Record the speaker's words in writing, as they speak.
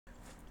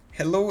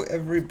Hello,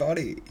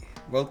 everybody.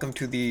 Welcome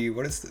to the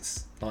what is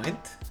this?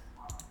 Ninth.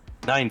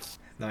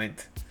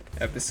 Ninth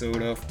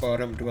episode of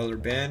Bottom Dweller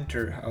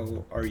Banter.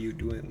 How are you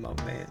doing, my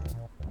man?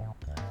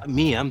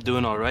 I'm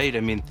doing all right. I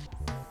mean,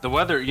 the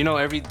weather,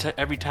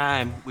 every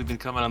time we've been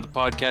coming on the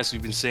podcast,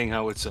 we've been saying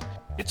how it's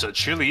a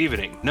chilly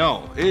evening.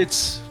 No,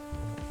 it's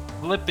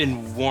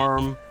flipping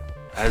warm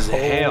as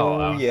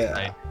hell Oh yeah,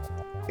 outside.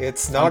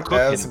 it's I'm not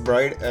as cooking.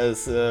 bright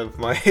as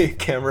my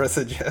camera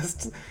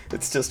suggests.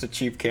 It's just a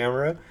cheap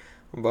camera,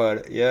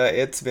 but yeah,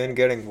 it's been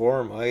getting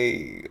warm.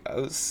 I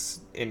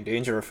was in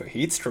danger of a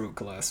heat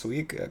stroke last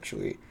week.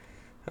 Actually,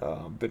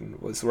 been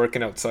was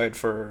working outside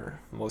for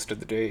most of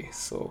the day,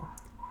 so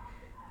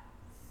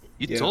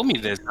You yeah. told me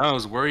this. I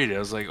was worried. I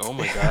was like, oh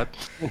my God.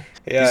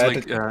 Yeah, He's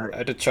like, I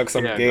had to chuck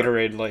some yeah, go.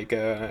 Gatorade like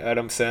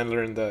Adam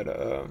Sandler in that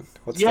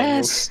what's that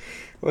movie? Yes,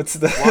 What's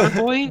the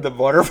Waterboy. the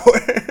water boy?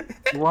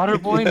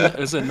 Waterboy. Yeah.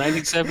 Is it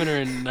 97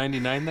 or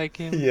 99 that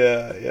came?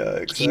 Yeah, yeah,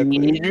 exactly.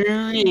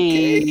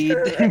 Gatorade.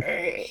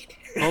 Gatorade.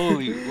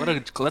 Holy,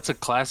 that's a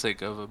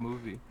classic of a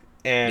movie.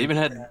 They And even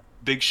had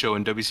Big Show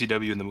and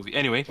WCW in the movie.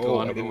 Anyway, go oh,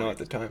 on. I What didn't were know you at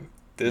the saying? time.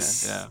 Yeah,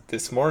 This yeah.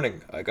 this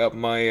morning I got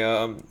my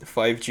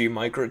 5G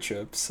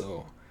microchip,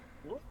 so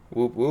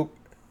whoop whoop.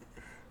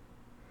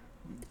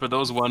 For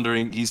those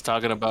wondering, he's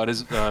talking about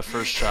his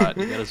first shot.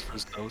 He got his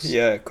first dose.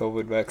 Yeah,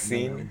 COVID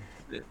vaccine.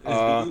 Um,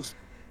 Uh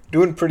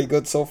Doing pretty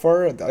good so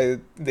far.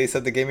 They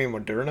said they gave me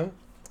Moderna,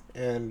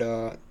 and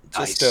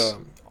just nice.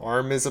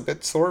 arm is a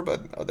bit sore,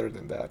 but other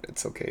than that,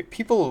 it's okay.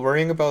 People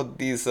worrying about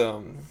these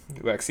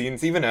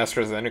vaccines, even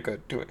AstraZeneca,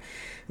 too.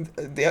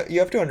 You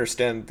have to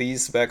understand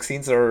these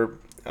vaccines are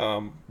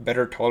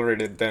better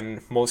tolerated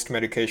than most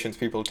medications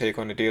people take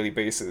on a daily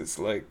basis.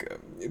 Like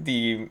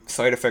the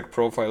side effect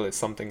profile is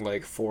something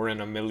like 4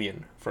 in a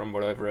million, from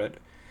what I've read.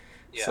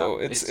 Yeah, So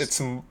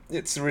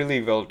it's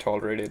really well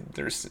tolerated.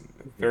 There's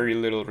very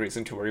little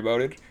reason to worry about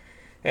it.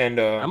 And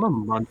I'm a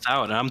month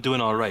out and I'm doing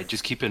all right.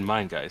 Just keep in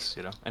mind, guys.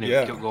 Anyway,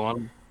 yeah, go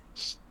on.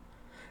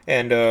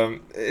 and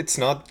it's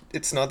not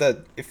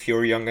that if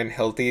you're young and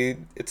healthy,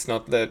 it's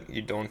not that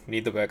you don't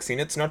need the vaccine.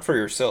 It's not for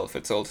yourself.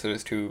 It's also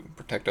to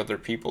protect other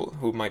people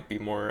who might be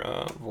more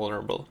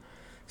vulnerable.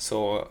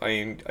 So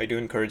I do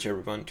encourage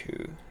everyone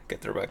to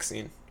get their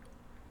vaccine.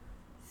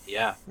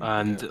 Yeah, Yeah,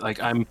 and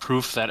like I'm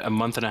proof that a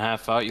month and a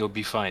half out, you'll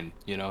be fine.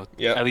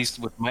 yeah, At least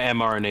with my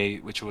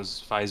mRNA, which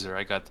was Pfizer,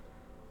 I got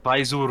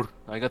Pfizer.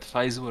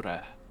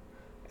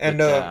 and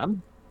But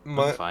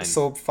I'm fine.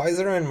 so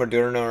Pfizer and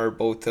Moderna are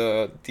both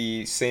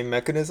the same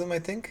mechanism, I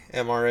think,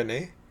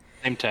 mRNA.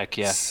 Same tech,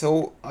 yeah.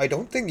 So I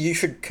don't think you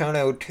should count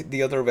out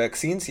the other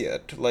vaccines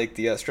yet, like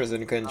the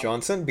AstraZeneca and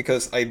Johnson,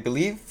 because I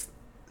believe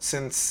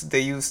since they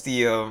use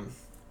the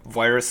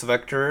virus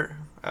vector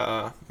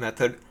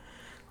method,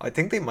 I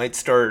think they might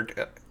start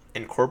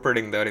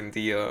incorporating that in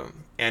the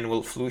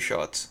annual flu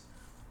shots,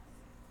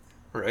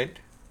 right?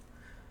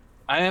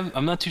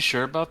 I'm not too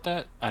sure about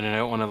that, and I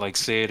don't want to like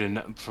say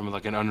it from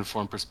like an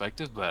uninformed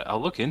perspective, but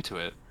I'll look into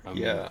it.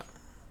 Yeah, I'm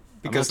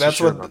because not too that's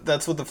sure about what that.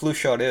 that's what the flu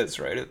shot is,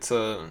 right? It's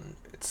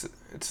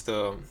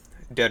the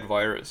dead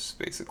virus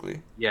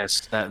basically.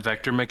 Yes, that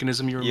vector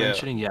mechanism you were Yeah.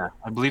 mentioning, yeah.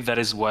 I believe that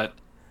is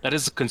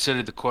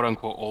considered the quote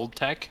unquote old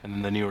tech, and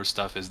then the newer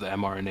stuff is the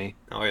mRNA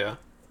Oh yeah.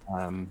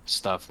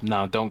 stuff.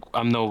 Now, don't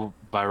I'm no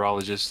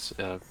virologist,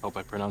 hope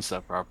I pronounced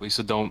that properly,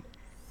 so don't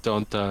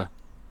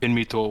pin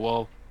me to a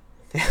wall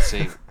and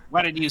say,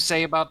 "What did you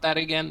say about that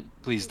again?"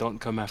 Please don't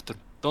come after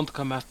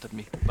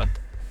me, but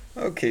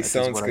Okay, that is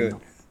sounds what I good.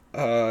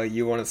 know.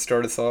 You want to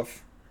start us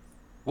off?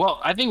 Well,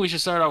 I think we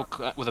should start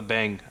out with a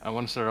bang. I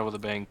want to start out with a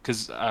bang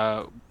because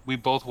we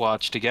both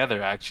watched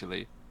together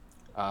actually.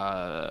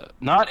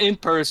 Not in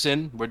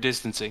person. We're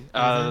distancing.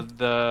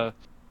 Mm-hmm.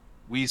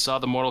 We saw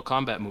the Mortal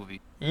Kombat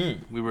movie. Mm.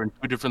 We were in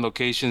two different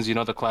locations. You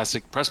know the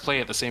classic press play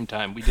at the same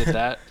time. We did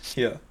that.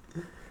 Yeah.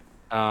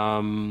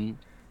 Um,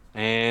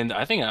 and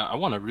I think I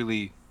want to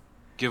really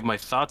give my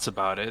thoughts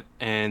about it.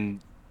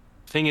 And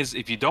thing is,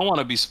 if you don't want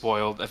to be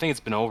spoiled, I think it's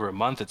been over a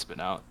month it's been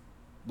out.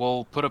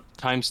 We'll put a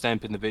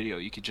timestamp in the video.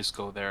 You could just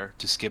go there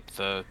to skip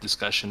the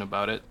discussion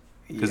about it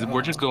because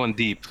we're just Yeah. going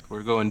deep.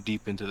 We're going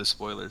deep into the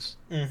spoilers.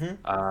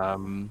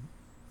 Mm-hmm.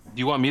 Do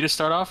you want me to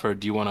start off or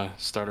do you want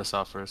to start us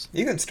off first?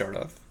 You can start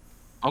off.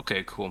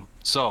 Okay, cool.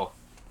 So,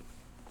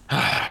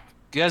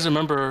 you guys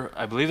remember,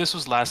 I believe this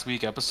was last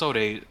week, episode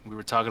 8. We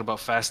were talking about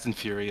Fast and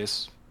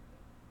Furious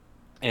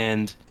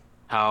and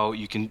how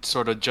you can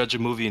sort of judge a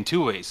movie in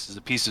two ways, as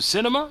a piece of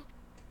cinema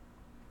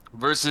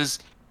versus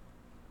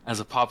as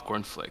a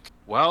popcorn flick.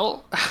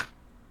 Well,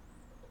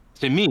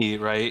 to me,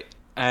 right,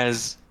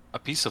 as a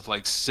piece of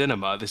like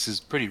cinema, this is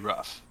pretty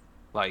rough.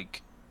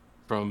 Like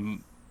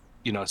from,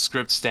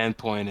 script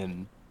standpoint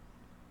and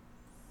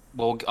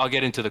well, I'll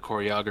get into the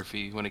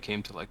choreography when it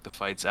came to like the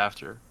fights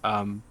after.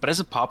 But as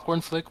a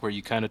popcorn flick where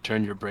you kind of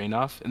turn your brain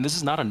off, and this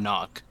is not a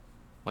knock,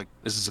 like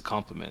this is a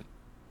compliment.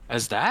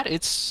 As that,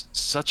 it's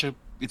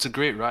a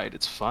great ride.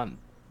 It's fun.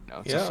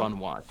 It's a Yeah. fun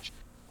watch.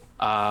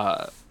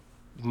 Uh,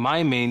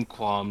 my main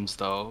qualms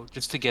though,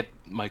 just to get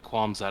my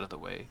qualms out of the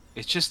way,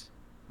 it's just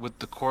with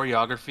the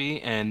choreography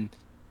and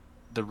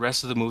the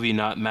rest of the movie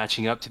not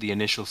matching up to the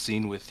initial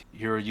scene with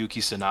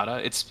Hiroyuki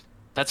Sanada.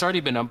 That's already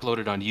been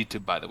uploaded on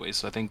YouTube, by the way.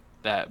 So I think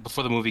that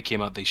before the movie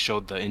came out, they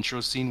showed the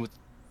intro scene with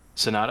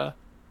Sanada.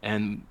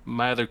 And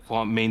my other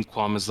main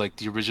qualm is like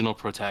the original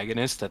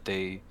protagonist that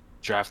they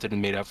drafted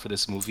and made up for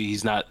this movie.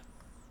 He's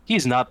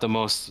not the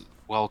most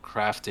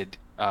well-crafted,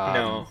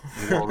 No.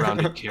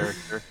 well-rounded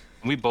character.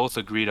 And we both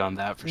agreed on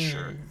that for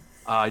sure. Hmm.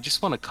 I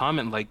just want to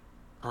comment, like,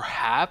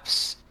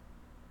 perhaps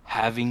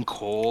having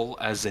Cole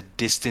as a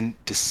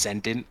distant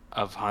descendant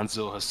of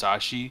Hanzo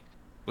Hasashi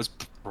was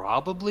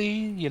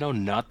probably,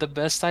 not the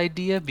best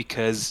idea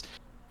because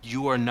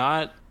you are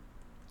not,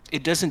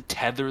 it doesn't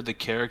tether the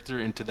character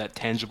into that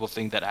tangible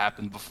thing that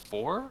happened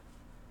before.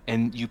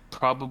 And you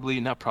probably,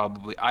 not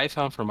probably, I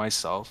found for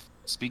myself,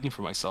 speaking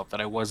for myself,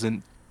 that I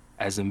wasn't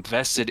as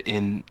invested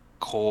in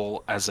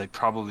Cole as I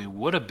probably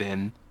would have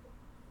been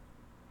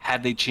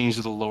had they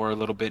changed the lore a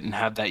little bit and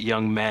have that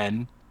young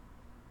man,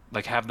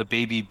 like have the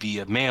baby be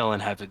a male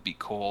and have it be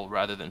Cole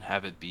rather than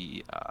have it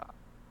be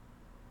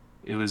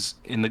it was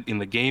in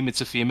the game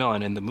it's a female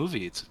and in the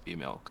movie it's a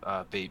female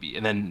baby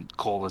and then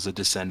Cole is a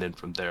descendant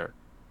from there.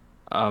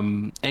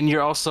 And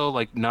you're also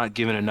like not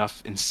given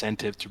enough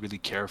incentive to really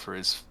care for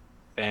his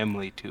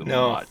family too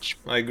No, much.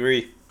 I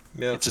agree.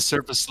 Yeah. It's a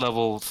surface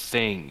level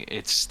thing.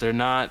 They're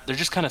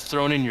just kind of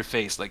thrown in your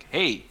face like,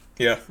 "Hey,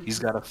 Yeah. he's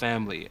got a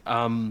family."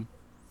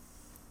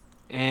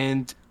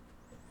 And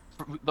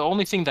the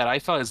only thing that I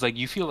felt is like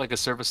you feel like a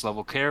surface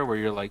level care where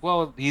you're like,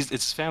 well, it's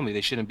his family,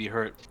 they shouldn't be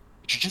hurt.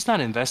 But you're just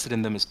not invested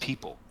in them as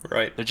people.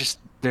 Right.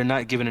 They're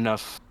not given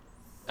enough.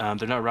 They're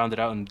not rounded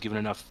out and given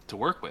enough to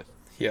work with.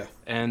 Yeah.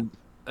 And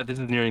this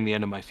is nearing the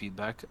end of my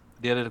feedback.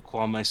 The other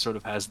qualm I sort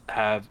of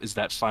have is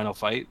that final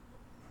fight,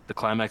 the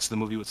climax of the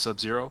movie with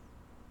Sub-Zero.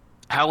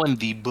 How in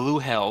the blue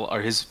hell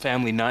are his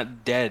family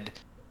not dead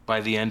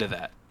by the end of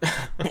that?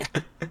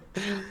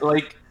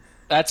 Like,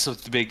 that's a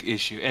big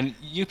issue. And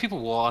you people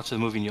will watch the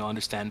movie and you'll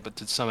understand, but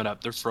to sum it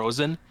up, they're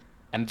frozen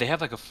and they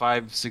have like a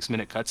 5, 6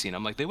 minute cutscene.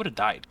 I'm like, they would have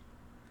died,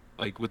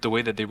 like with the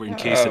way that they were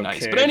encased in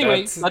ice. But Okay,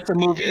 anyway, that's that's a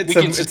movie. We it's a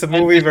can it's a suspend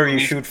movie where you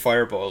disbelief. shoot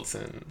fireballs,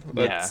 and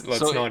Yeah.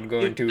 let's So not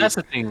go into that's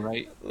the thing,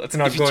 right? let's If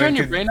not you go turn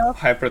your into brain off,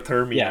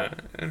 yeah, hyperthermia,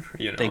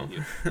 you thank know.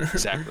 you.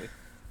 Exactly.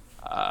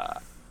 Uh,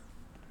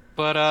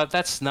 but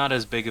that's not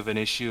as big of an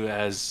issue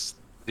as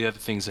the other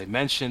things I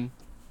mentioned.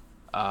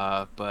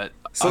 But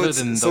So other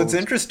than it's those,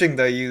 interesting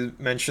that you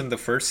mentioned the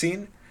first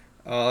scene.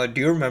 Do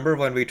you remember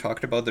when we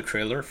talked about the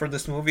trailer for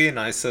this movie, and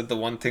I said the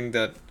one thing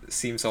that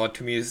seems odd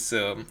to me is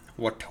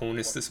what tone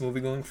is this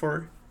movie going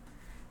for?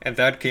 And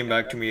that came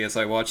back to me as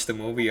I watched the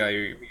movie.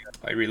 I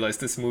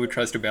realized this movie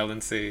tries to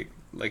balance a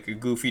like a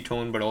goofy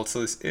tone, but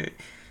also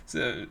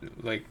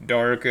like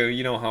dark.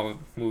 You know how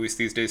movies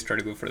these days try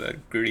to go for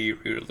that gritty,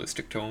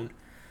 realistic tone.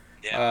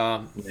 yeah,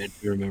 Um, yeah, I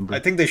do I remember.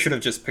 think they should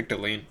have just picked a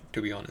lane,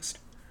 to be honest.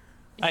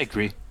 I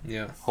agree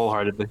Yeah.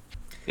 wholeheartedly.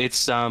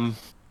 It's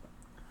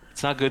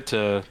it's not good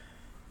to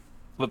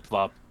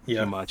flip-flop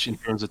too Yeah. much in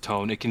terms of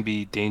tone. It can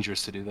be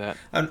dangerous to do that.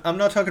 I'm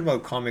not talking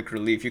about comic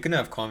relief. You can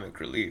have comic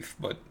relief,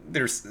 but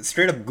there's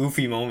straight up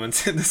goofy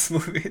moments in this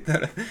movie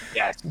that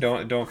Yes.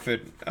 don't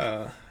fit.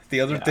 The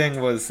other Yeah. thing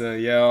was,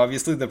 yeah,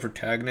 obviously the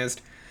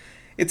protagonist.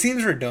 It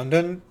seems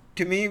redundant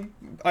to me.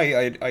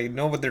 I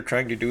know what they're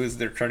trying to do is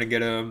they're trying to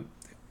get a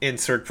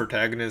insert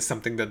protagonist,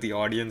 something that the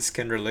audience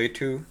can relate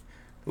to,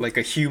 like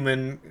a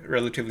human,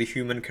 relatively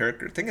human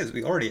character. Thing is,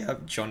 we already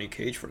have Johnny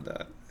Cage for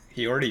that.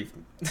 He already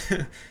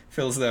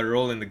fills that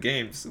role in the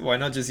games. Why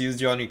not just use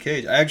Johnny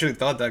Cage? I actually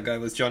thought that guy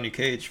was Johnny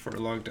Cage for a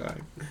long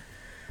time.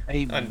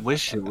 I And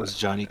wish it was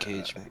Johnny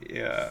Cage, man.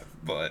 yeah,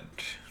 but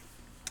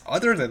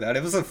other than that,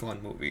 it was a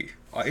fun movie.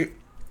 I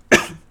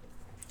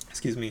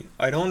excuse me.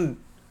 I don't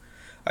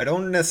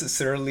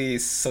necessarily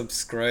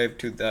subscribe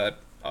to that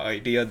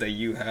idea that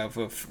you have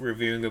of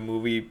reviewing a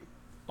movie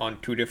on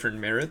two different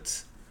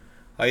merits.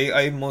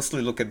 I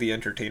mostly look at the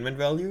entertainment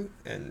value,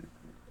 and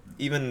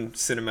even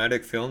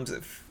cinematic films,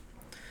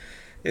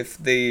 if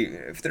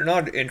they're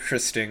not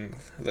interesting,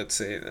 let's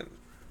say, then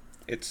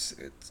it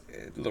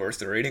lowers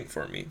the rating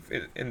for me.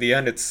 In the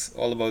end, it's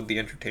all about the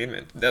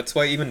entertainment. That's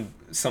why even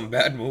some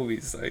bad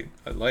movies I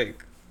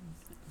like.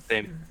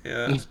 Same.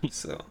 Yeah.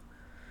 So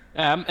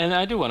And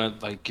I do want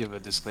to like give a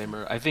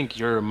disclaimer. I think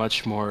you're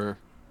much more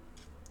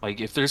like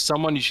if there's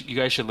someone you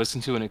guys should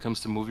listen to when it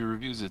comes to movie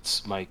reviews,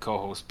 it's my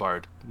co-host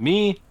Bard.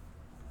 Me,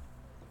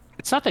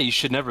 it's not that you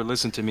should never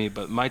listen to me,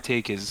 but my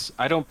take is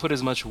I don't put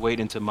as much weight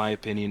into my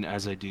opinion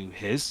as I do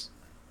his.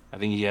 I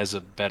think he has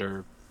a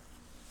better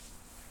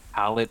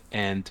palate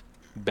and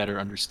better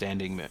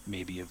understanding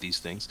maybe of these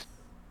things.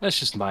 That's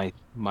just my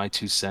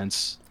 2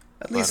 cents.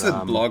 at But least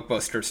with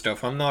blockbuster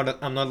stuff, I'm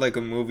not like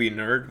a movie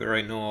nerd where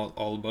I know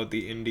all about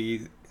the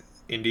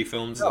indie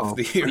films of no,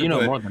 the but year, you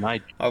know more than I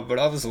do. but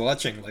I was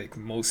watching like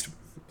most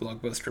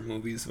blockbuster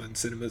movies when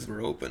cinemas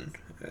were open.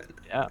 And,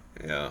 Yeah,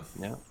 yeah.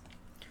 yeah.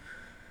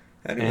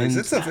 Anyways, And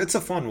it's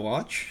a fun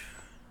watch.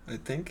 I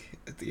think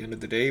at the end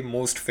of the day,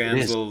 most it fans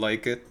is. will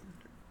like it.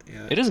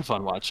 Yeah. It is a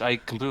fun watch. I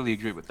completely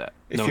agree with that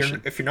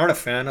notion. If you're not a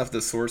fan of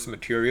the source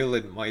material,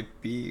 it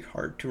might be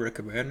hard to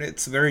recommend.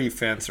 It's very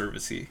fan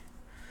servicey.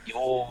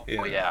 Oh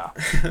Yeah. yeah.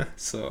 And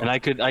So I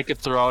could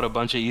throw out a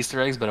bunch of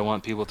Easter eggs, but I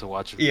want people to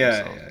watch it for yeah,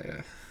 themselves. yeah,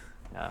 yeah.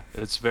 Yeah,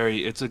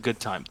 it's a good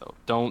time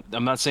though.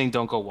 I'm not saying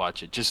don't go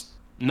watch it. Just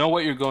know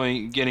what you're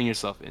getting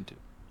yourself into,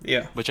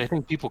 Yeah. which I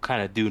think people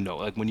kind of do know.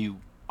 Like when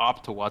you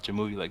opt to watch a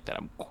movie like that,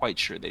 I'm quite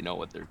sure they know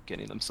what they're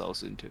getting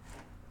themselves into,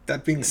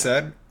 That being you know.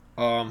 said,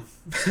 um,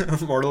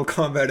 Mortal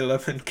Kombat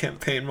 11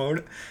 campaign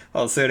mode.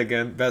 I'll say it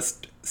again.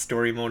 Best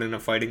story mode in a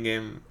fighting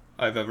game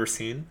I've ever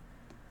seen.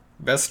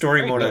 Best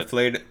story Very mode I've good.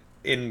 played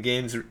in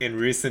games in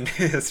recent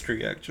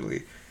history,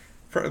 actually.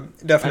 I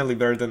Definitely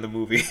better than the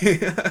movie.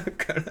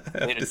 I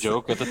have made a to say.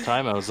 joke at the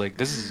time. I was like,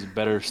 this is a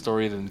better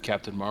story than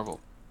Captain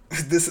Marvel.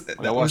 Like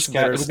I That was watched a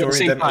Cat. better It was at the story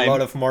same than a time.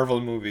 lot of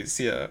Marvel movies.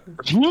 Yeah,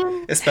 At the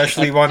time.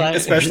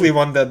 especially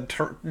one that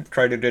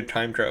tried to do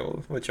time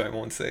travel, which I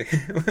won't say.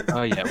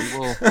 Oh yeah, we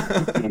will.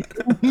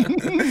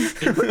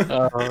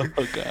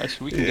 Oh gosh,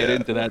 we can get Yeah,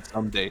 into that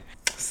someday.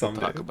 We'll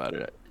talk someday. about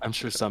it. I'm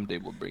sure someday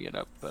we'll bring it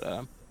up.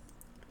 But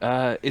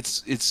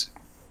it's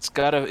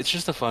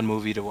just a fun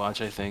movie to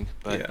watch, I think.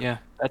 But Yeah. yeah,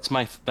 that's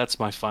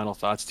my final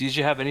thoughts. Did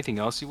you have anything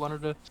else you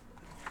wanted to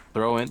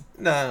throw in?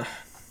 Nah,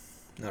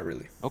 not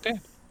really. Okay.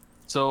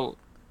 So,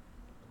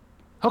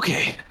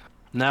 okay.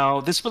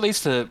 Now, this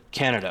relates to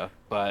Canada,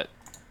 but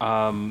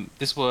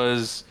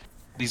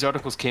these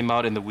articles came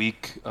out in the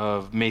week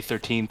of May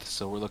 13th,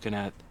 so we're looking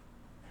at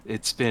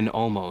it's been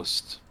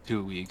almost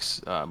 2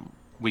 weeks,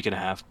 week and a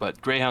half,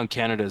 but Greyhound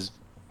Canada is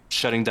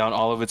shutting down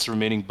all of its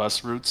remaining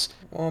bus routes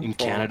in Womp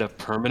womp. Canada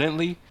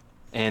permanently.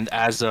 And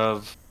as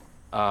of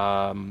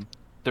um,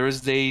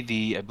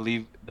 Thursday, I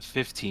believe the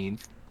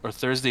 15th, or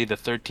Thursday, the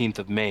 13th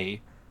of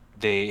May,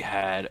 they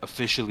had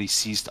officially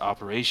ceased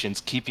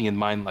operations, keeping in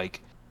mind,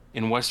 like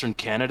in Western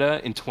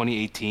Canada in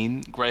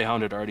 2018,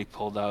 Greyhound had already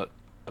pulled out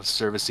of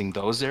servicing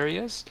those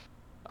areas.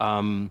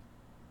 Um,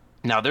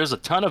 Now, there's a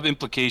ton of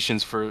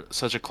implications for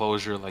such a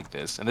closure like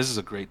this, and this is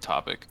a great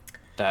topic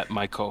that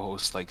my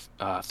co-host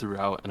threw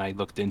out, and I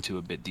looked into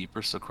a bit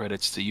deeper. So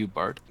credits to you,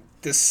 Bart.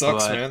 This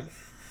sucks, But man.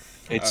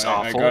 it's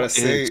I gotta awful.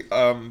 say,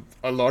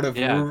 a lot of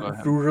Yeah, go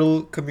ahead.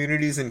 rural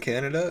communities in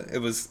Canada, it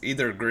was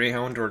either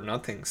Greyhound or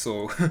nothing.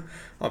 So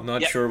I'm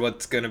not Yeah, sure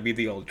what's gonna be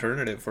the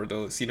alternative for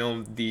those.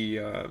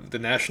 The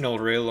National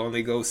Rail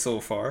only goes so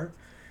far.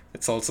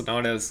 It's also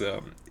not as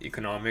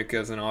economic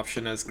as an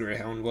option as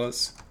Greyhound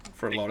was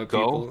for a lot of go.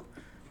 people.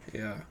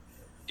 Yeah,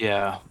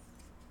 Yeah,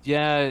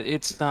 yeah.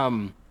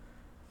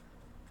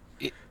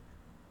 It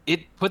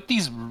it put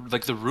these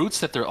like the routes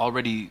that they're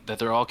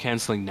all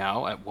canceling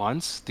now at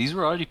once. These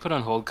were already put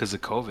on hold because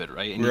of COVID,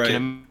 right? And you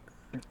can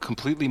right,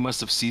 completely must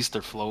have ceased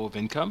their flow of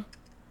income.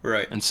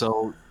 right. And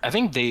so I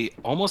think they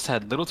almost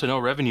had little to no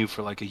revenue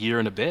for like a year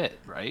and a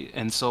bit, right?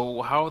 And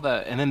so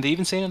and then they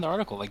even say in the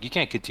article, like you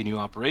can't continue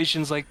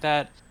operations like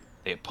that.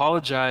 They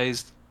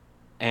apologized,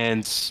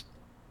 and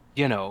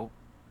you know,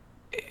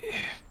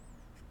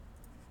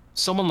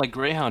 someone like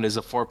Greyhound is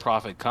a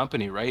for-profit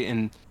company, right?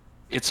 And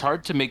it's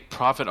hard to make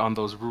profit on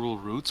those rural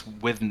routes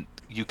when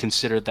you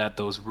consider that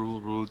those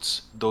rural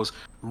routes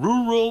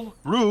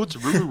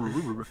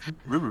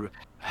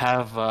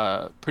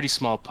have pretty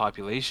small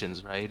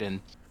populations, right?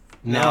 And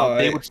now No,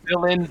 I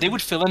they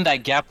would fill in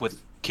that gap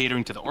with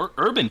catering to the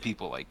urban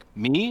people like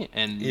me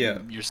yeah.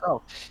 and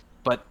yourself.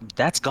 But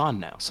that's gone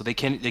now, so they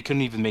couldn't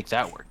even make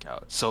that work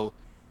out. So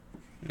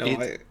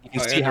No, you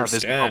can I see how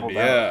this understand. bubbled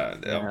out.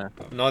 Yeah, Yeah.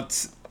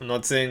 I'm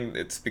not saying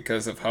it's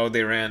because of how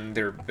they ran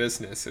their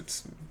business.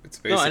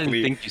 No, I didn't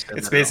think you said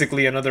it's that at all.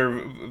 basically another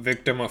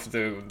victim of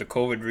the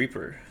COVID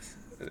Reaper.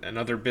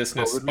 Another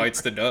business COVID bites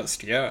Reaper. the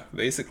dust. Yeah,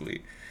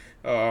 basically.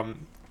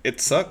 It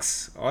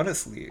sucks,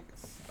 honestly.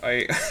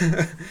 I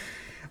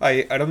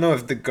I don't know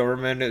if the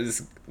government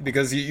is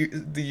because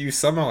you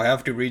somehow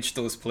have to reach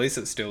those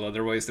places still,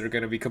 otherwise they're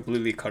going to be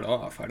completely cut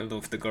off. I don't know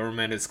if the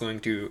government is going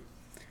to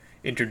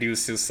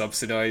introduced his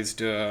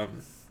subsidized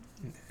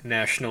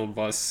national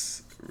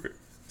bus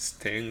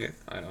thing.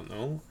 I don't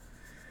know.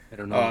 I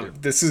don't know either.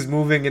 This is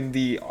moving in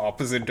the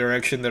opposite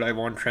direction that I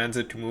want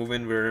transit to move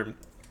in, where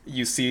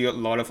you see a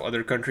lot of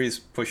other countries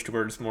push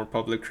towards more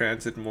public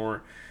transit,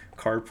 more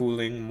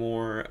carpooling,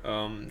 more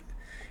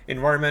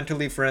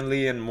environmentally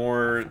friendly, and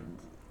more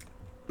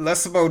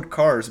less about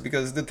cars.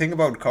 Because the thing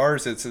about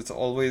cars, it's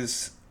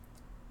always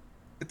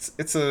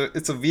it's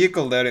a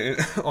vehicle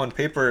that on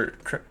paper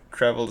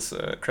travels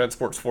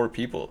transports four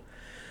people.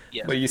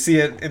 Yes. But you see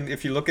it, and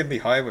if you look in the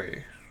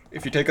highway,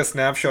 if you take a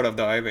snapshot of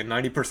the highway,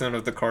 90%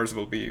 of the cars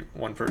will be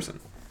one person.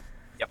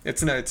 Yep.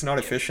 It's not Yep.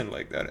 efficient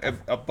like that.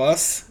 A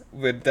bus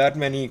with that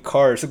many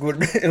cars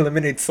would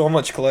eliminate so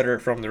much clutter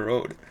from the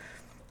road.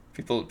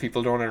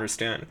 People don't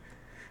understand.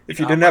 You If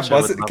know you how didn't have much I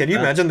would buses, love can you that?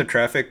 imagine the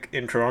traffic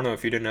in Toronto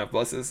if you didn't have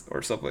buses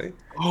or subway?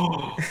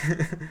 Oh,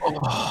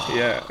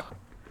 Yeah,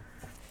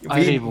 oh. I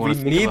didn't even we want to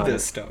think need about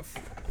this it.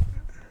 stuff.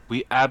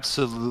 We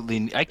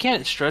absolutely. I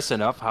can't stress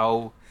enough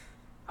how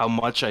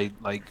much I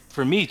like.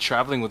 For me,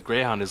 traveling with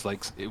Greyhound is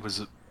like it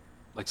was.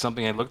 like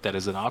something I looked at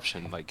as an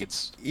option. Like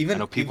it's, I Even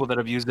know people that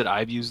have used it.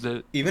 I've used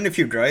it. even if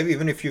you drive,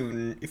 even if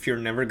you're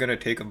never gonna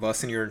take a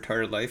bus in your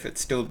entire life, it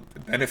still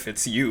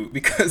benefits you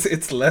because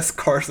it's less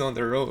cars on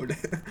the road.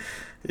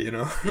 You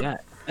know? Yeah,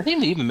 I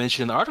think they even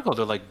mentioned in the article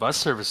they're like bus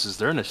services.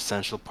 They're an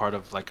essential part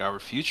of like our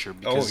future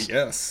Oh because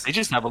yes, they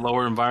just have a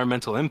lower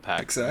environmental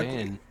impact, right?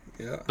 exactly. And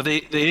Yeah. but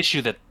the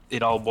issue that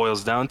it all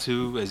boils down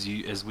to,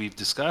 as we've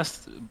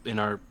discussed in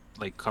our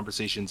like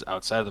conversations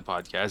outside of the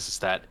podcast, is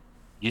that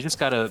you just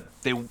gotta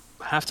they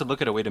have to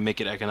look at a way to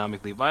make it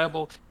economically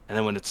viable, and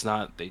then when it's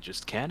not, they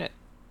just can it,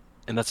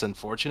 and that's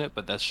unfortunate,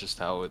 but that's just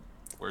how it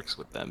works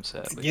with them,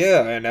 sadly.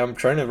 Yeah, and I'm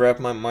trying to wrap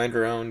my mind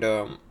around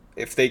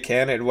if they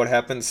can, and what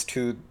happens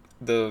to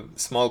the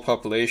small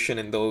population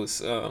in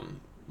those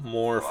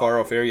more far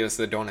off areas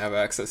that don't have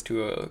access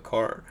to a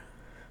car.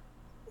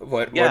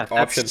 Yeah, What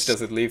options that's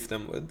does it leave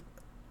them with?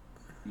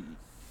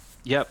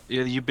 yep.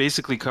 You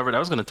basically covered. I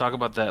was going to talk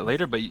about that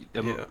later, but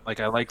Yeah. like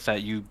I like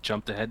that you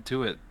jumped ahead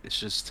to it. It's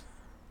just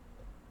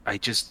I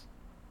just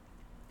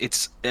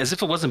it's as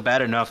if it wasn't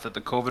bad enough that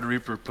the COVID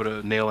Reaper put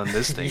a nail in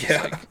this thing. It's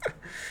Yeah. like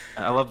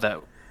I love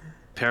that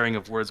pairing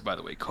of words, by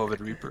the way, COVID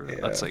Reaper.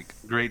 That's Yeah. like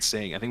a great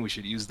saying. I think we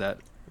should use that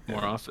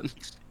more Yeah. often.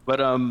 But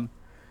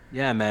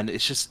yeah, man,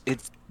 it's just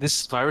it's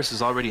this virus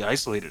has already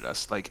isolated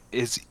us. Like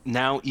it's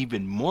now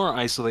even more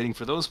isolating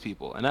for those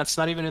people, and that's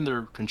not even in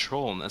their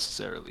control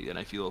necessarily. And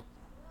I feel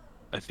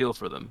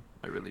for them.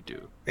 I really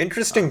do.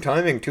 Interesting Um,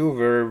 timing too,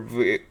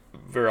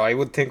 where I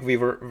would think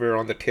we're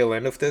on the tail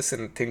end of this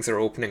and things are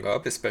opening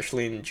up,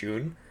 especially in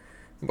June,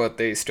 but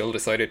they still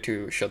decided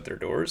to shut their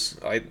doors.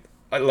 I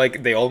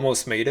like they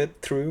almost made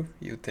it through,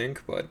 you'd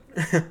think, but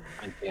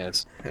I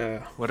guess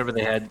yeah, whatever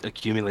they had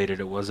accumulated,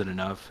 it wasn't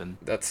enough, and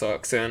that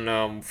sucks.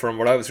 And from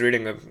what I was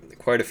reading,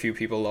 quite a few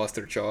people lost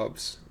their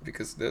jobs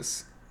because of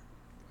this.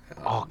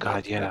 oh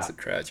God, That's yeah. a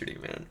tragedy,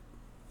 man.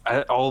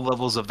 At all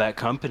levels of that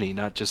company,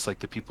 not just like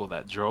the people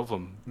that drove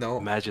them. No,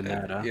 Imagine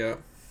that, huh? yeah,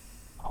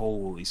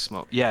 Holy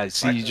smoke. Yeah,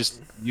 see, I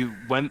you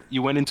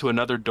went into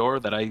another door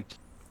that I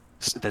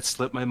that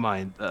slipped my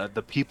mind.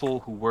 The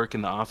people who work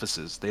in the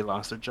offices, they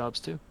lost their jobs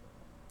too.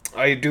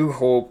 I do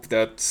hope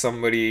that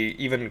somebody,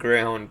 even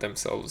Greyhound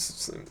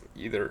themselves,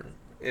 either.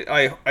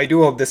 I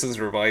do hope this is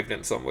revived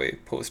in some way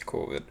post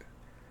COVID.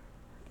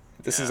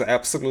 This is Yeah.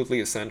 absolutely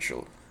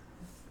essential.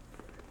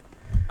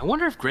 I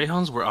wonder if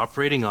Greyhounds were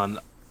operating on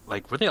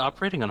like were they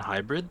operating on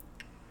hybrid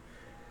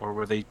or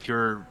were they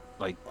pure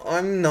like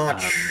I'm not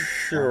gas?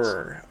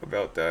 sure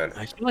about that.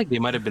 I feel like they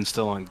might have been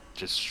still on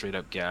just straight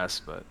up gas,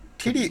 but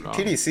could be wrong.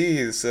 TDC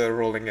is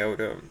rolling out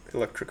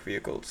electric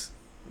vehicles,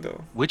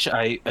 though. Which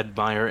I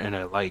admire and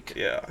I like.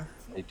 Yeah.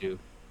 I do.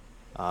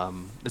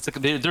 It's like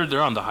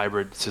they're on the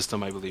hybrid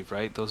system, I believe,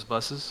 right? Those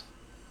buses,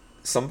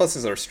 Some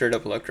buses are straight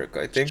up electric.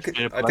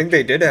 straight up I think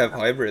they electric. did have Yeah,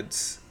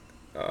 hybrids.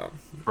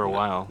 for a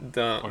while,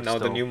 or Now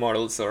the still. new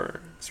models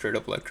are straight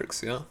up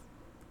electrics. Yeah,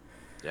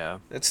 Yeah,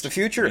 it's the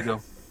there you future.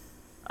 go.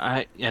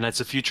 I and it's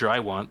a future I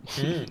want.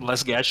 Mm,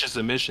 Less gaseous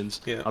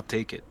emissions. yeah. I'll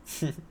take it.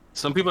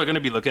 Some people are going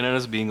to be looking at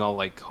us being all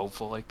like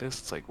hopeful like this.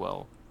 It's like,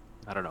 well,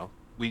 I don't know.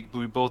 We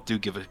both do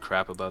give a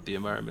crap about the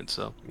environment,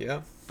 so.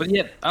 Yeah. But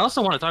yeah, I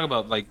also want to talk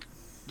about like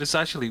this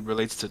actually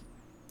relates to,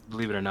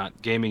 believe it or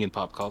not, gaming and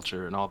pop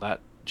culture and all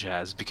that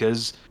jazz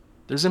because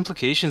there's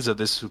implications of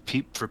this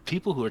for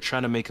people who are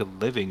trying to make a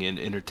living in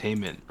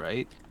entertainment,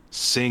 right?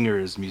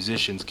 Singers,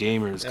 musicians,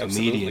 gamers,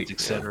 comedians, Absolutely.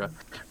 Yeah. etc.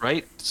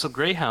 Right? So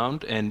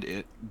Greyhound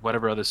and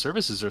whatever other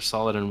services are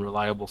solid and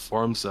reliable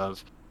forms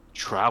of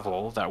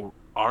travel that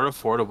are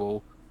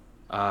affordable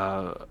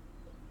uh,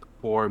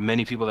 for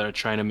many people that are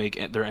trying to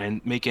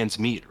make ends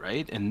meet,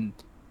 right? And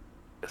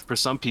for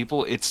some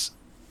people, it's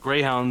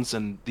Greyhounds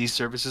and these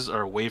services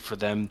are a way for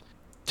them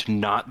to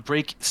not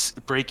break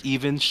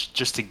even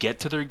just to get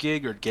to their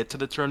gig or get to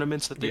the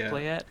tournaments that they Yeah.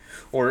 play at.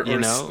 You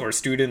know, Or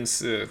students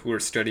who are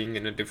studying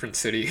in a different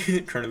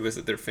city trying to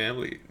visit their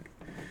family.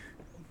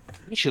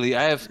 actually,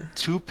 I have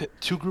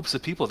two groups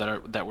of people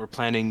that were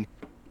planning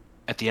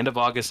at the end of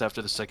August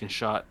after the second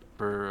shot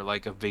for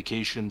like a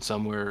vacation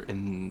somewhere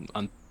in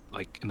on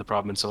like in the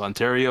province of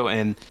Ontario,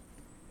 and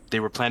they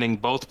were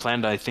both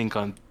planned, I think,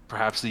 on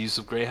perhaps the use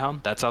of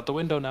Greyhound. That's out the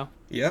window now.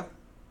 Yeah.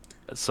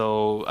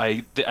 So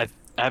I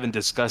haven't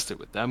discussed it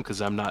with them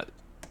because I'm not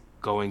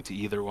going to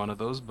either one of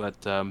those,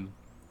 but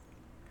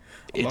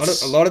A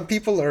it's lot of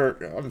people are.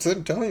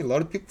 Telling you, a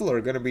lot of people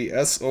are gonna be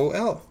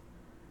SOL.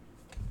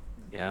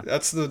 yeah,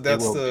 they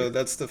will be.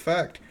 That's the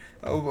fact.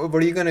 What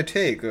are you gonna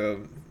take?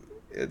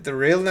 The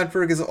rail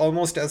network is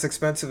almost as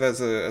expensive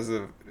as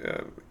a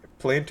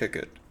plane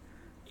ticket.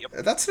 Yep.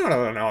 That's not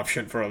an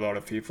option for a lot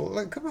of people.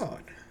 Like, come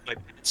on.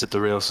 It's at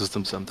the rail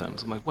system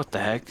sometimes. I'm like, what the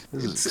heck?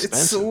 This is It's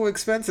expensive. so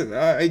expensive.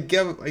 I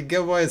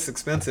get why it's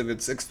expensive.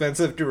 It's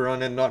expensive to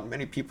run, and not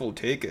many people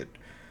take it.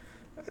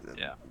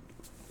 Yeah.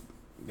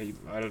 Maybe,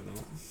 I don't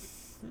know.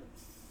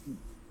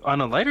 On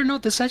a lighter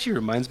note, this actually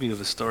reminds me of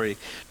a story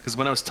because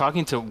when I was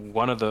talking to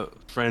one of the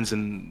friends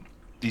in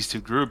these two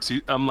groups,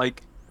 I'm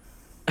like,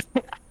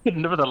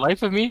 for the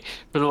life of me,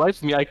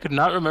 I could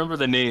not remember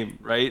the name,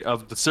 right,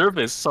 of the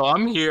service. So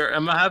I'm here,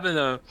 I'm having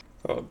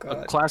Oh A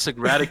God. classic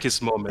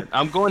Radicus moment.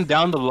 I'm going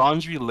down the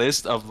laundry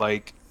list of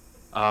like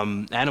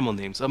animal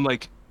names. I'm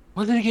like,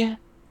 what's it again?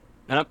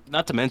 And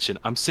not to mention,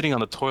 I'm sitting on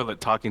the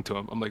toilet talking to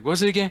him. I'm like,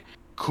 what's it again?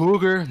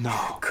 Cougar?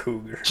 No.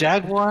 Cougar.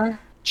 Jaguar?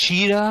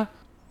 Cheetah?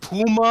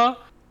 Puma?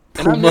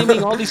 And I'm Puma.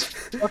 naming all these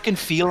fucking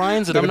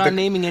felines and I'm not The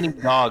naming any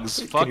dogs.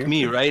 can Fuck you?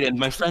 me, right? And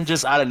my friend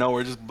just out of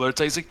nowhere just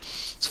blurts out, he's like,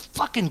 it's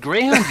fucking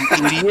Greyhound,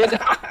 you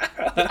idiot.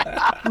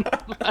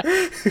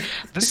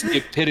 This is the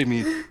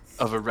epitome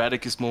of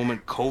Erraticus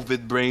moment,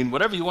 COVID brain,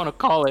 whatever you want to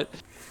call it.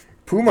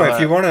 Puma, But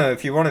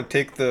if you wanna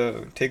take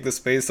the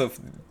space of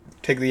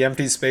take the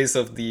empty space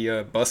of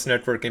the bus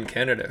network in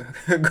Canada,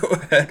 go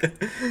ahead.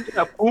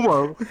 yeah,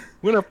 Puma.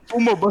 We're gonna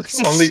Puma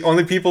buses.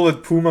 Only people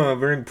with Puma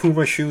wearing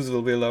Puma shoes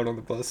will be allowed on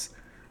the bus.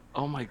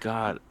 Oh my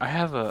God.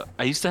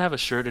 I used to have a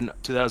shirt in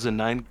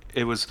 2009.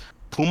 It was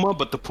Puma,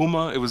 but the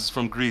Puma, it was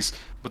from Greece.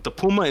 But the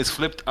Puma is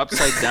flipped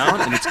upside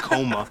down and it's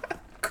coma.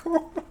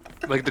 Cool.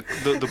 Like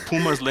the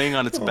Puma is laying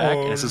on its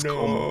back and Oh it says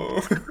coma.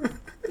 no.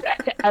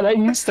 And I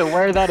used to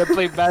wear that and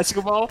play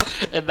basketball,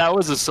 and that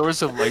was a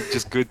source of like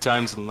just good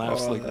times and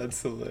laughs. Oh, Like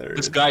that's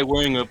this hilarious. guy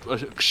wearing a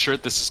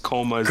shirt that says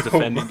coma is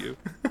defending Coma. you,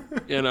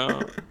 you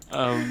know.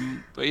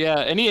 But yeah,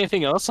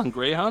 anything else on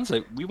Greyhounds?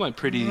 Like we went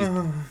pretty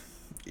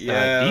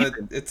Yeah,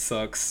 deep. it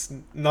sucks.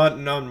 Not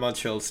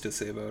much else to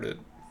say about it.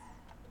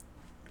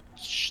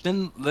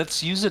 Then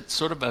let's use it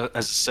sort of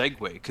as a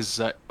segue, because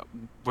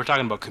we're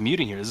talking about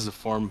commuting here. This is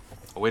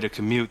a way to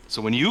commute.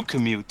 So when you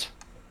commute,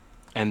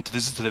 and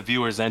this is to the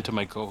viewers and to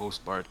my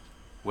co-host Bart,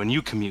 when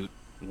you commute,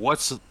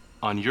 what's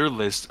on your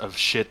list of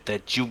shit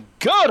that you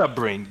gotta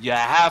bring? You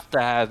have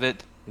to have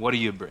it. What do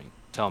you bring?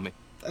 Tell me.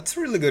 That's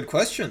a really good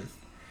question.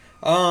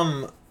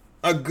 Um,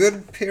 a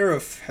good pair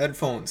of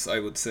headphones, I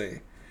would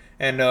say.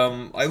 And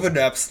I would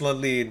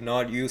absolutely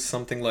not use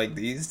something like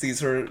these.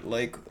 These are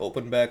like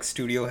open back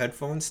studio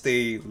headphones.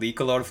 They leak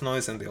a lot of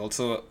noise and they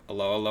also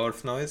allow a lot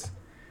of noise.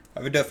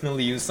 I would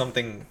definitely use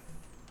something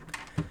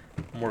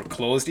more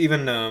closed,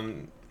 even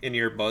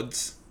in-ear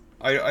buds.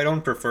 I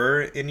don't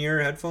prefer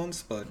in-ear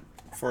headphones, but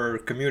for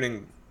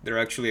commuting, they're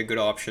actually a good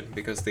option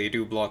because they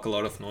do block a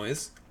lot of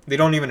noise. They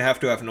don't even have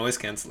to have noise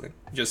canceling.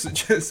 Just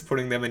just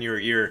putting them in your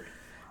ear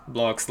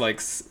blocks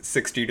like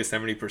 60 to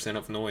 70%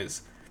 of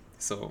noise.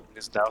 So,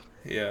 This down.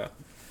 yeah.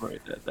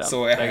 Write that down.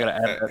 So I gotta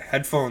add that.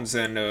 headphones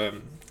and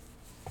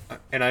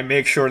I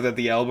make sure that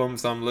the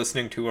albums I'm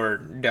listening to are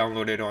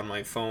downloaded on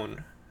my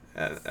phone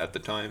at the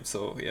time.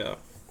 So, yeah.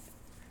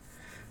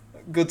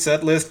 Good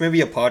set list,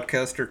 maybe a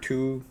podcast or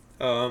two.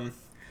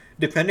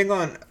 Depending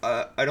on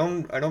I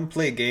don't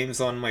play games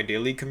on my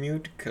daily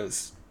commute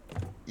because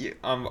yeah,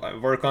 I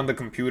work on the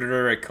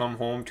computer. I come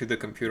home to the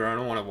computer. I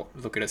don't want to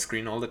look at a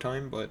screen all the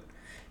time. But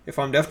if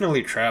I'm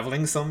definitely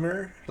traveling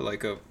somewhere,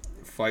 like a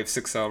 5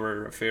 6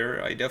 hour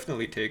affair, I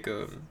definitely take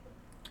a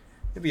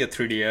maybe a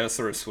 3DS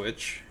or a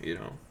Switch. You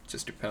know,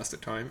 just to pass the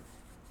time.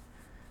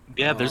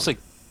 Yeah, Um,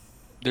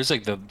 there's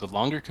like the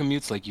longer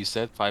commutes, like you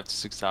said, 5 to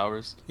 6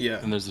 hours, yeah,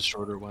 and there's the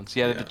shorter ones.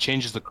 Yeah, yeah. that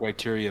changes the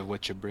criteria of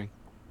what you bring.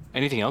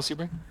 Anything else you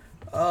bring?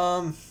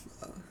 Um,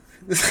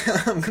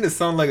 I'm gonna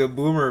sound like a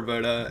boomer,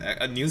 but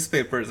a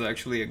newspaper is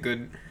actually a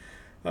good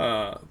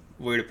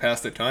way to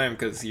pass the time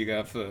because you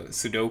got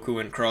Sudoku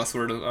and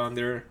crossword on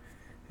there.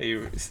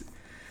 You,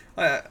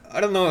 I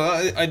don't know.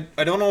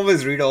 I don't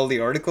always read all the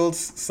articles.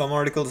 Some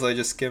articles I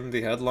just skim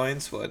the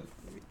headlines, but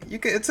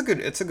it's a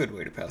good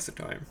way to pass the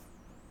time.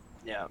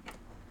 Yeah.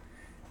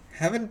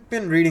 Haven't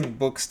been reading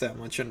books that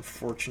much,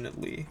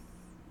 unfortunately.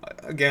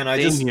 Again,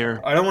 Same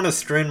here. I don't want to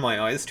strain my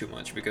eyes too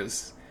much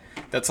because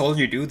that's all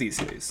you do these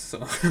days.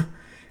 So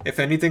if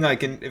anything I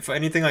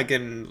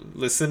can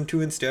listen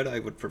to instead, I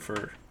would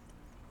prefer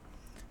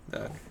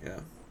that. Yeah.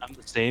 I'm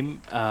the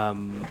same.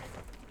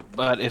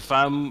 But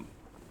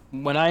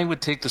when I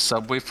would take the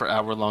subway for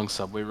hour-long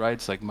subway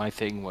rides, like my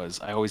thing was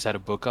I always had a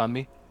book on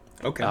me.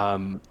 Okay.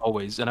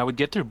 Always, and I would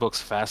get through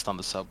books fast on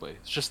the subway.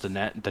 It's just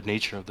the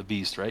nature of the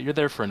beast, right? You're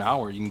there for an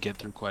hour, you can get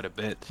through quite a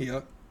bit,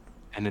 Yeah.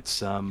 and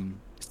it's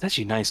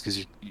actually nice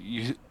because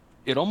you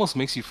it almost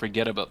makes you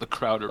forget about the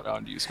crowd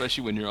around you,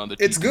 especially when you're on the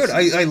It's good.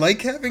 TTC. I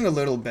like having a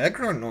little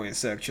background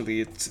noise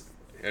actually. It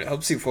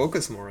helps you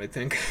focus more, I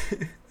think.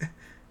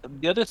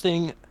 The other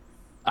thing,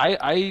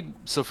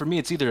 so for me,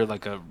 it's either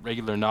like a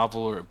regular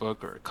novel or a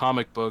book or a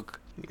comic book.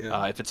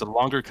 Yeah. If it's a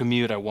longer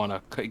commute, I want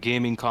a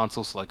gaming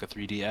console, so like a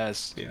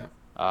 3DS. Yeah.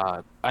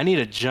 I need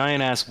a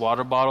giant ass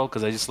water bottle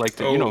because I just like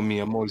to, you know Oh, me,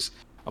 I'm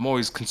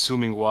always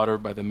consuming water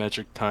by the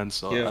metric ton,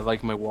 so I yeah.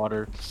 like my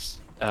water.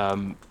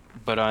 Um,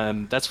 but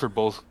that's for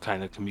both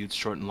kind of commutes,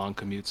 short and long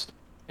commutes.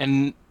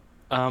 And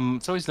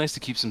it's always nice to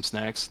keep some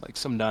snacks, like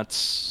some nuts,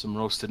 some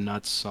roasted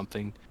nuts,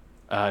 something.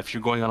 If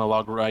you're going on a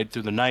log ride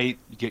through the night,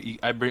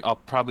 I'll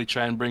probably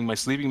try and bring my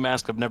sleeping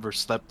mask. I've never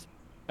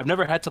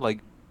had to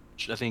like,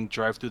 I think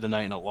drive through the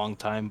night in a long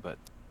time, but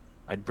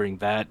I'd bring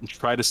that and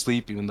try to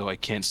sleep, even though I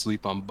can't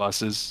sleep on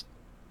buses.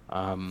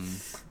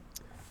 Um,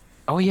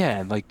 oh yeah,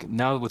 and like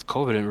now with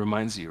COVID, it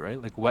reminds you,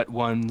 right? Like wet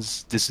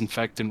ones,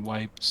 disinfectant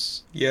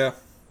wipes. Yeah.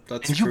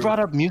 That's And you true. brought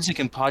up music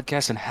and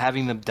podcasts and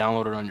having them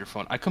downloaded on your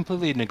phone. I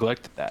completely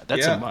neglected that.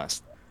 That's a Yeah.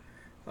 must.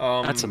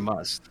 That's a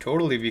must.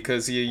 Totally,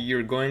 because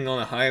you're going on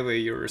a highway,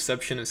 your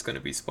reception is going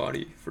to be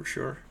spotty for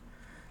sure.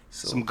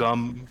 Some So,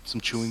 gum,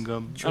 some chewing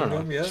gum. I chewing don't know.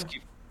 gum, yeah. Just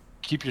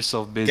keep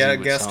yourself busy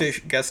with some.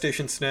 Gas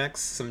station snacks,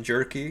 some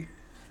jerky,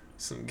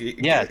 some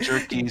Yeah,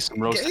 jerky, some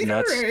roasted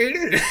nuts.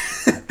 Gatorade.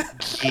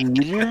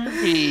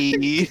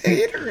 Gatorade.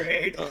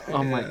 Gatorade.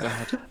 Oh my Yeah.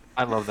 God.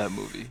 I love that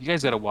movie. You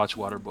guys gotta watch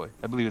Waterboy.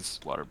 I believe it's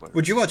Waterboy.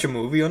 Would you watch a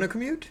movie on a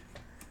commute?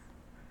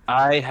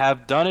 I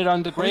have done it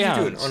on the How would you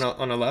do it Greyhounds.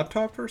 on a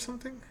laptop or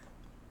something?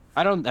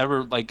 I don't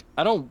ever like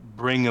I don't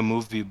bring a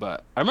movie,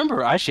 but I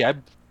remember actually I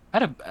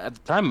had a at the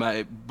time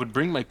I would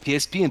bring my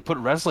PSP and put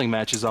wrestling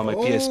matches on my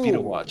PSP to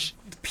Oh, watch.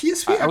 the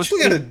PSP I was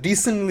actually had a playing,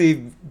 decently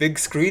big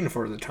screen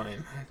for the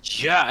time.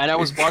 yeah, and I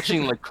was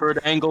watching like Kurt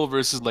Angle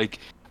versus like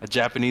a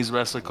Japanese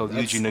wrestler called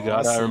Yuji That's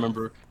Nagata. I awesome.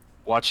 remember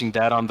watching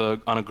that on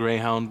a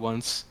Greyhound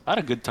once. I had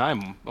a good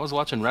time. I was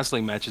watching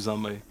wrestling matches on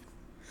my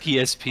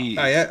PSP.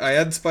 I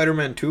had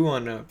Spider-Man 2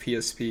 on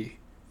PSP,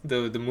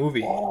 the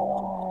movie.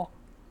 Oh,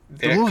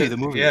 the They, movie, cause, the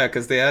movie. yeah,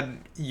 because they had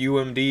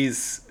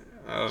UMDs.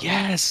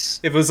 Yes.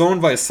 It was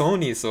owned by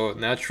Sony, so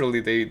naturally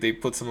they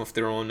put some of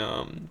their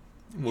own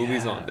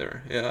movies on Yeah.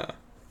 there. Yeah,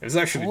 it was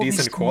actually Holy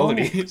decent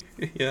quality. smokes.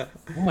 Yeah,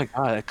 Oh my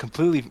God, I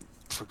completely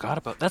forgot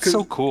about. That's because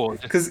so cool.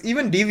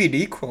 even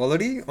DVD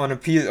quality on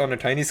on a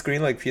tiny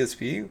screen like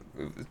PSP,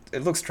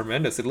 it looks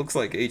tremendous. It looks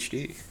like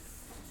HD.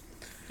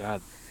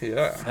 God,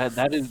 Yeah,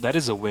 that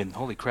is a win.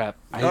 Holy crap.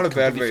 I not a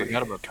bad completely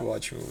forgot way about to that.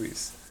 watch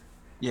movies.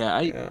 Yeah,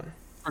 I Yeah.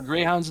 for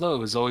Greyhounds though, it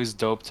was always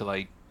dope to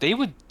like they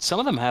would some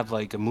of them have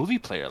like a movie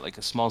player, like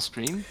a small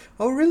screen.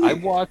 Oh,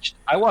 really?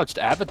 I watched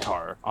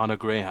Avatar on a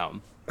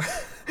Greyhound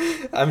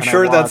I'm and I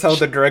sure that's how watched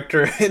the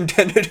director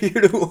intended you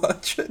to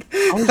watch it.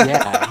 Oh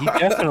yeah, he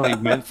definitely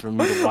meant for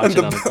me to on watch it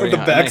on a on the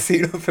Greyhound. back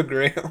seat of a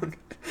Greyhound.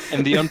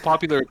 And the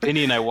unpopular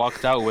opinion I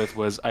walked out with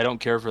was I don't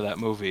care for that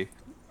movie.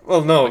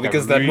 Well, no, Like I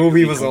because that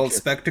movie really was don't all care.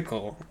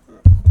 spectacle.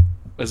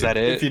 Was that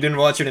If it? you didn't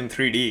watch it in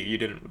 3D, you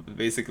didn't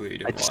basically you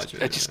didn't watch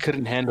I it. just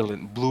couldn't handle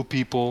it. Blue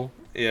people,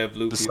 Yeah,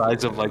 blue the people.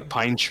 sides of like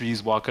pine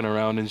trees walking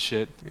around and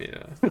shit.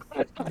 Yeah.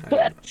 I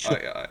don't.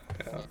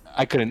 Yeah.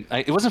 I couldn't.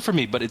 It wasn't for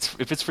me, but it's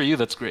if it's for you,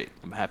 that's great.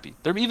 I'm happy.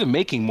 They're even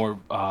making more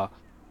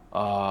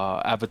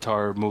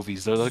Avatar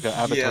movies. They're like an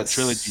Avatar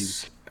trilogy.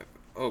 Yes.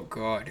 Oh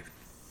God.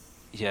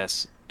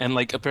 Yes, and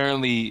like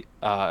apparently,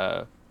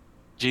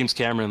 James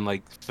Cameron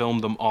like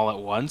filmed them all at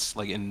once,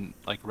 like in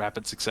like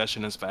rapid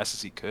succession as fast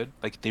as he could.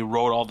 Like they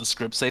wrote all the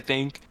scripts, I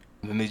think,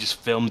 and then they just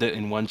filmed it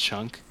in one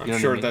chunk. I'm You know what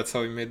I sure mean? that's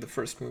how he made the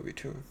first movie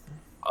too.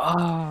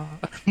 Ah.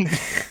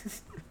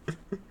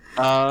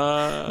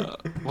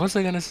 What was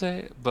I gonna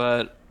say?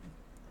 But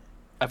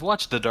I've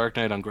watched The Dark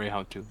Knight on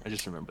Greyhound too. I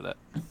just remember that.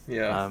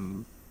 Yeah.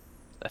 Um,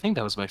 I think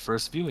that was my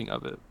first viewing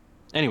of it.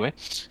 Anyway,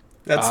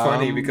 That's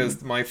funny um,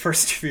 because my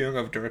first viewing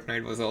of Dark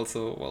Knight was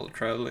also while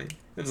traveling.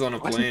 It was on a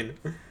was it?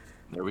 plane.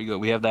 There we go.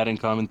 We have that in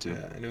common too.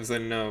 Yeah, and it was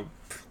in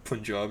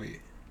Punjabi.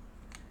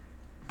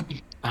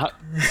 How,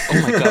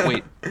 oh my God,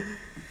 wait.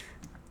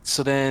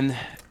 So then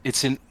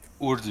it's in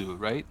Urdu,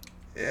 right?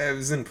 Yeah, it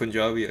was in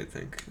Punjabi, I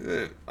think.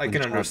 I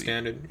can Punjabi.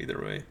 understand it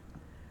either way.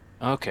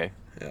 Okay.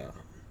 Yeah.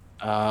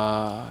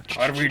 Are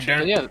we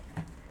done? Yeah,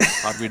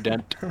 Audrey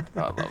Dent.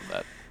 I love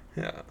that.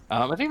 Yeah.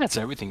 I think that's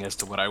everything as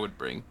to what I would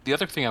bring. The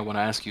other thing I want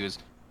to ask you is,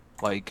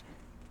 like,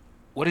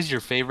 what is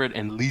your favorite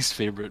and least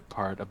favorite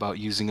part about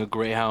using a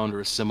Greyhound or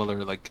a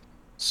similar like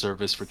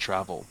service for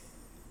travel?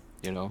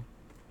 You know?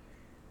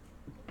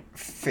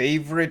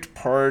 Favorite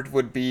part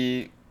would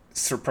be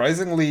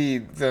surprisingly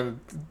the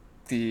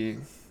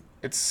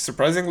it's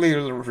surprisingly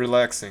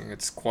relaxing.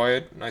 It's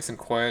quiet, nice and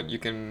quiet. You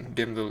can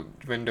dim the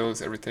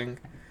windows, everything.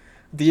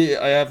 The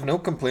I have no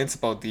complaints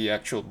about the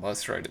actual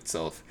bus ride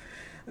itself.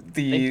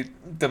 Thank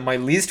The my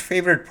least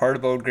favorite part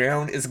about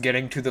Greyhound is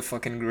getting to the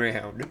fucking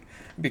Greyhound.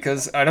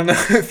 Because I don't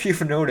know if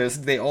you've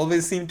noticed, they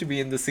always seem to be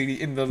in the city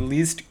in the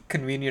least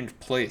convenient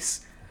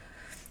place.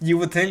 You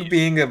would think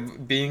you.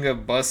 being a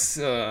bus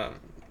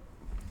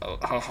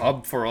a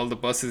hub for all the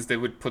buses, they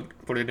would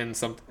put it in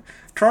some.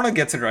 Toronto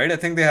gets it right. I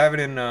think they have it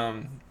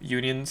in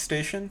Union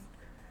Station.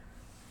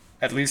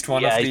 At least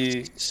one Yeah, of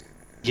the.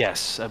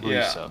 yes, I believe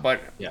Yeah, so.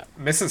 but Yeah,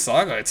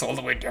 Mississauga, it's all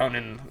the way down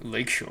in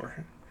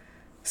Lakeshore.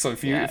 So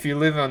yeah. if you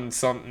live on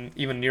some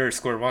even near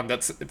Square One,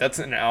 that's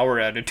an hour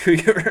added to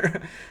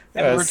your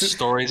I've heard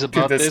stories to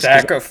about the this because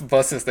stack of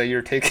buses that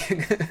you're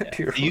taking to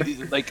your work.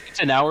 you like it's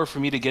an hour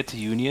for me to get to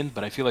Union,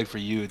 but I feel like for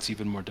you it's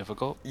even more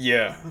difficult.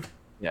 Yeah,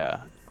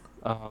 Yeah.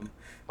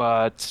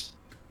 But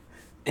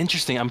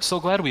interesting. I'm so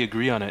glad we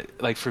agree on it.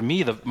 Like for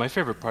me, the my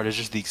favorite part is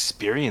just the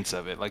experience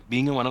of it. Like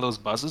being in one of those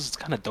buses, it's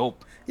kind of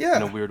dope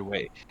in a yeah, weird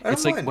way. I don't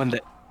It's like mind. when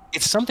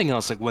it's something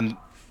else. Like when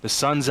the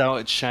sun's out,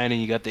 it's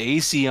shining, you got the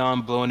AC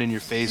on, blowing in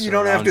your face You or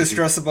don't have to around you.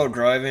 stress about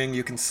driving.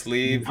 You can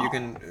sleep. You No,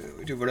 can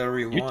do whatever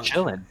you you're want.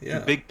 chilling. You're Yeah.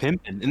 big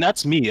pimping, and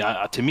that's me.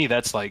 To me,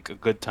 that's like a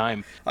good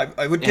time. And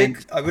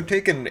I would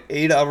take an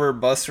 8 hour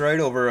bus ride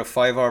over a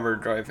 5 hour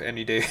drive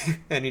any day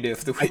any day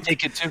of the I week.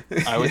 take it too.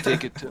 I would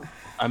take it too.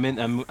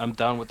 I'm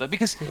down with that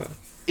because Yeah.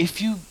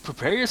 if you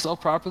prepare yourself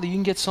properly, you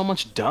can get so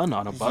much done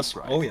on a bus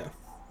Oh ride. yeah,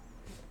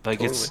 Like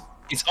totally.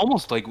 it's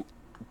almost like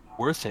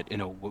worth it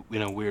in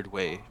a weird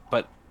way.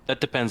 But that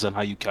depends on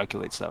how you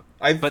calculate stuff.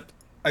 I've But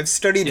I've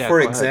studied yeah, for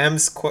go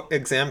ahead.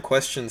 exam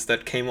questions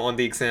that came on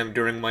the exam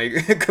during my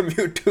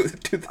commute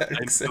to that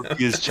I'm exam.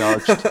 guilty as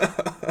charged.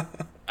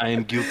 I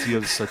am guilty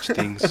of such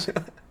things.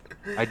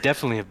 I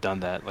definitely have done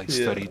that, like Yeah.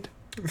 studied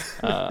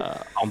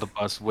on the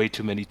bus way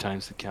too many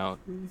times to count.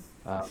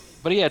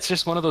 But yeah, it's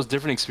just one of those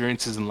different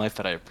experiences in life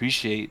that I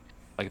appreciate.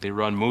 Like they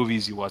run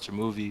movies, you watch a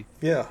movie.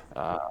 Yeah.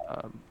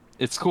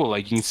 It's cool.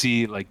 Like you can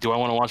see, like, do I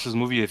want to watch this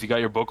movie? If you got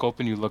your book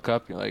open, you look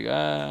up, you're like,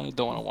 I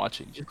don't want to watch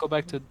it. You just go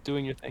back to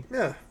doing your thing.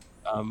 Yeah.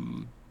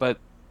 But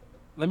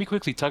let me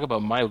quickly talk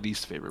about my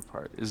least favorite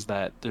part is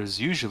that there's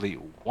usually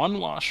one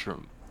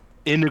washroom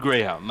in the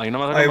Greyhound. Like, no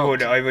matter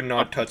about I would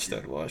not touch quantity.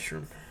 that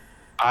washroom.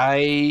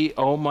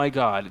 Oh my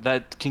God,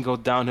 that can go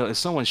downhill. If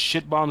someone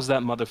shit bombs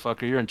that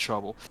motherfucker, you're in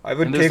trouble. I And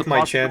would there's the take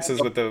my possibility chances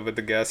of, with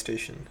the gas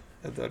station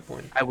at that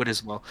point. I would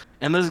as well.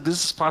 And there's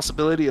this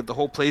possibility of the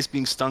whole place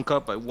being stunk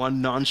up by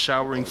one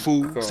non-showering Oh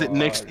fool sitting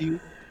next to God. you,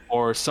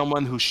 or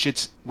someone who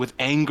shits with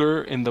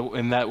anger in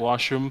that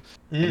washroom,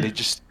 and they Mm.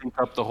 just stink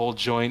up the whole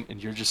joint,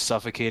 and you're just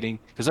suffocating.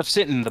 Because I've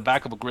sitting in the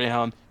back of a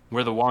Greyhound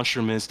where the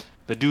washroom is.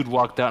 The dude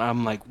walked out.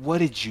 I'm like, what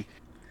did you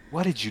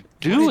What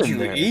do did in you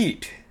there?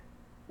 eat?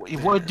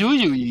 What do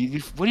you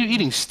eat? What are you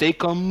eating?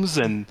 Steakums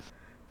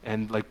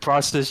and like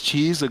processed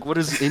cheese? Like what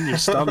is in your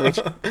stomach?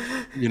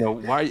 You know,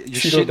 why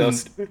you're Cheeto shitting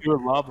dust. pure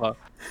lava?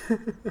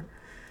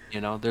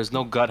 You know, there's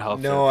no gut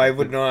health there No, for I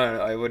would good. not.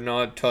 I would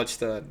not touch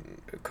that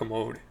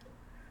commode.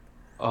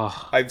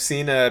 Oh, I've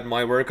seen at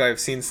my work. I've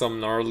seen some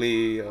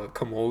gnarly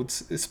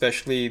commodes,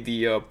 especially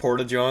the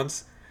porta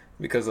johns,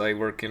 because I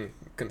work in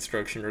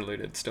construction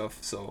related stuff.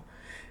 So,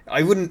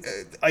 I wouldn't.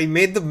 I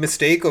made the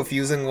mistake of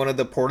using one of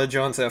the porta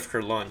johns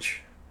after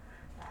lunch.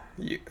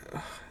 You,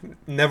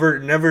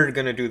 never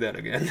gonna do that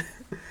again.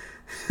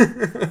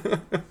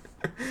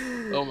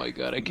 oh my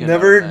God, I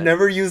cannot imagine.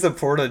 Never use a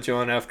porta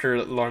john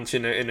after lunch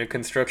in a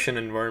construction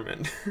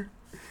environment.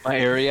 My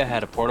area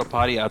had a porta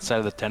potty outside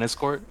of the tennis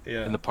court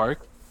in Yeah. the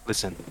park.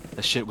 Listen,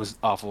 that shit was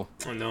awful,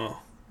 Oh no.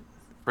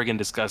 friggin'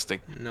 disgusting.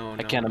 No, I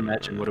no, can't no, no,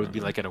 imagine no, what it no, would be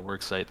like at a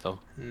work site though.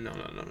 no,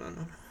 no, no, no,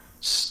 no.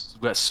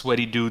 We got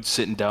sweaty dudes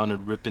sitting down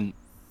and ripping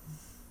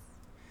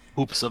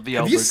hoops of the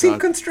Have you elder seen god.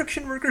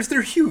 construction workers?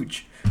 They're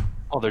huge.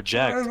 Oh, they're I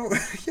jacked. don't know.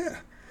 Yeah.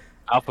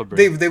 Alpha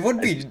brain.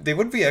 I They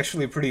would be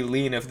actually pretty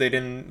lean if they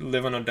didn't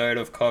live on a diet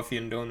of coffee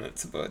and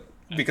donuts, but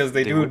because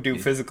they They do would do be.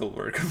 physical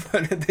work,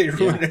 but they Yeah,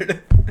 ruin it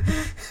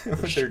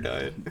for with their sure.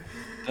 diet.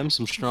 Them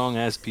some strong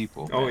ass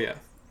people, Oh man. yeah,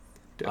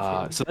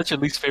 definitely. So that's your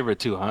least favorite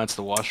too, huh? It's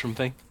the washroom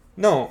thing.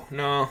 No,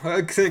 no,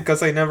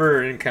 because I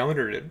never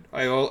encountered it.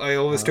 I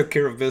always Uh, took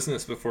care of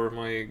business before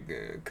my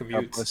God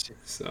commutes, bless you.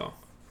 so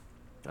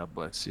God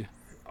bless you.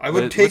 I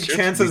would What's take your chances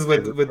least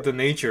favorite with part? the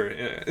nature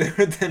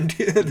than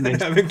Nice.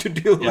 having to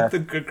deal Yeah, with the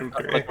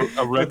like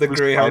a with the recluse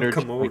Greyhound spider. Like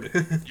commode.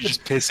 you're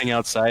just pissing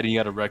outside, and you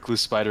got a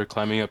recluse spider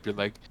climbing up your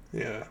leg.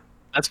 Yeah,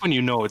 That's when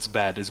you know it's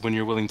bad. Is when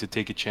you're willing to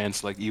take a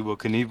chance, like Evel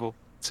Knievel.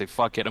 Say,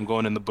 fuck it, I'm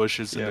going in the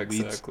bushes and yeah, the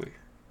weeds. exactly.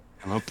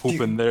 I'm gonna Do poop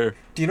you, in there.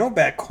 do you know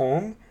back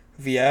home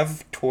we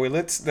have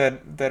toilets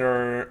that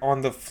are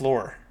on the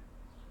floor?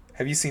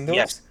 Have you seen Yes,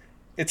 those?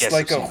 It's yes, I've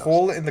like a seen those.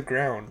 hole in the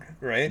ground,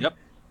 right? Yep,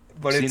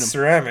 I've But seen it's them.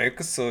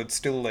 ceramic, so it's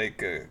still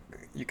like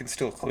you can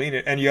still clean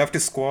it, and you have to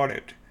squat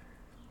it,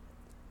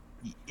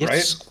 You have to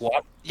right?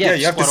 squat. Yeah, you Yeah, have to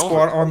you have to squat over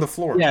squat it. on the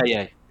floor.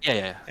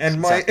 Yeah.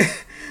 And my Exactly.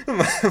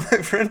 my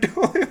friend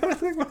told me one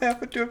thing what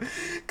happened to him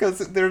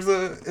because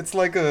it's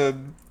like a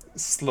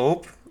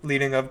slope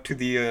leading up to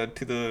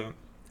the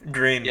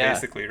drain Yeah,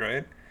 basically,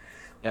 right?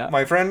 yeah.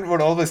 My friend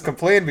would always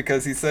complain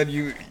because he said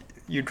you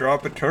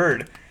drop a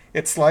turd,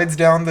 it slides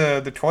down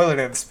the toilet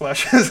and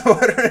splashes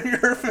water in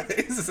your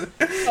face.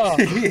 Oh.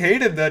 He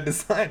hated that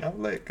design.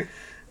 I'm like,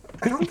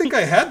 I don't think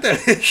I had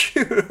that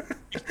issue.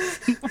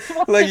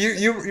 Like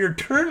your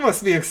turn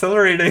must be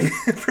accelerating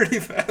pretty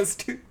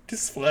fast to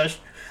splash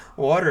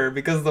water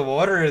because the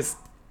water is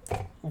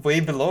way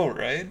below,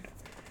 right?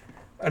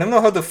 I don't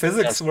know how the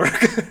physics Yes, work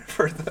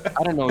for that.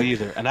 I don't know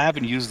either, and I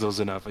haven't used those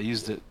enough. I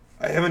used it.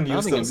 I haven't I don't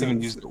used think those I've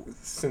even used it. I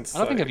since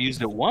don't think I I've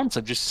used it once.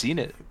 I've just seen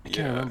it. I can't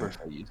yeah. remember if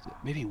I used it.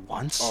 Maybe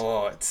once.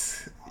 Oh,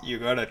 it's you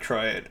gotta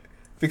try it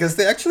because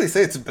they actually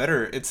say it's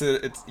better. It's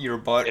your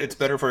body. It It's is.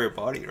 better for your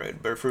body,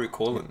 right? Better for your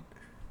colon.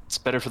 It's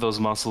better for those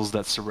muscles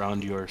that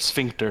surround your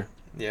sphincter.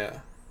 Yeah.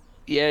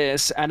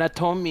 Yes,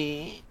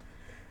 anatomy.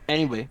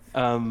 Anyway,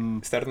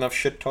 Is that enough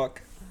shit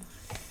talk?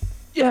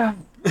 yeah,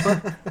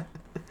 but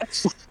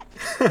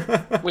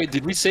wait,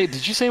 did you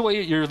say what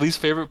your least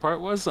favorite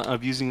part was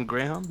of using a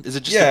Greyhound? Is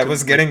it just the Yeah, it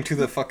was like getting to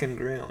the fucking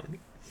ground.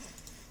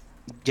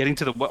 getting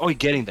to the what? Oh,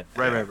 getting there.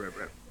 Yeah. Right.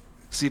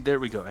 See, there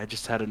we go. I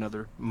just had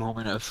another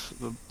moment of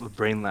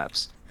brain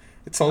lapse.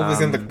 It's always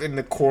Um, in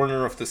the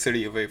corner of the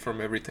city away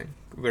from everything.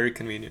 Very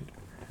convenient.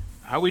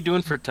 how are we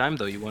doing for time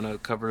though? You want to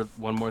cover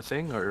one more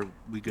thing, or are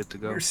we good to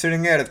We're go?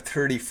 sitting at a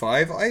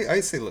 35. I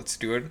say let's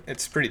do it.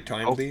 It's pretty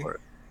Go timely. for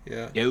it.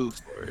 Yeah. Go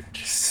for it.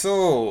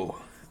 So,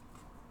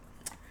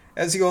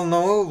 as you all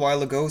know, a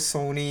while ago,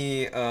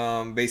 Sony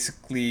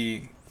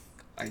basically,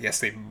 I guess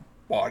they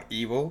bought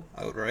Evo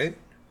outright.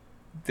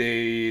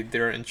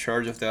 they're in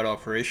charge of that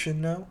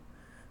operation now.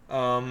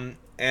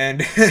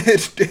 And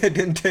it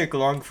didn't take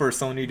long for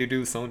Sony to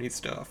do Sony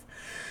stuff.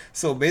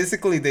 So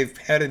basically, they've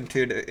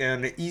patented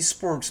an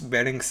esports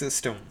betting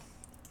system.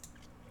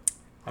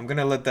 I'm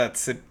gonna let that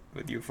sit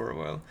with you for a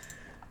while.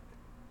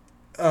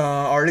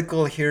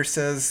 Article here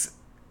says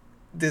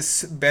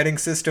this betting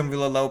system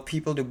will allow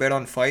people to bet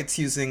on fights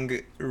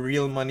using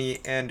real money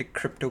and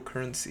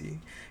cryptocurrency.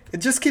 It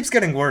just keeps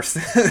getting worse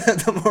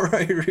the more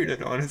I read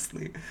it,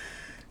 honestly.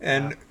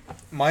 Yeah. And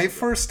my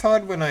first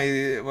thought when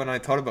I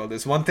thought about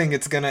this, one thing,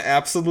 it's gonna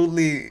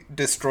absolutely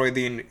destroy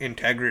the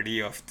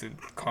integrity of the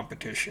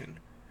competition.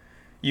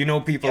 You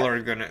know, people Yeah.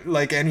 are gonna,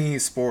 like any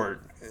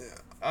sport.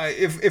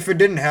 If it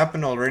didn't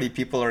happen already,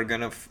 people are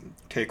gonna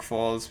take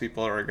falls.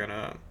 People are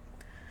gonna.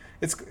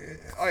 It's.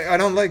 I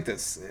don't like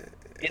this.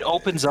 It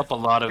opens up a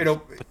lot of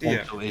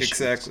Yeah, potential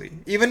issues. exactly.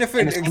 Even if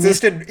And it the thing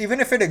is, existed, even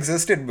if it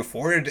existed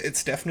before it,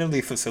 it's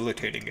definitely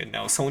facilitating it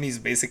now. Sony's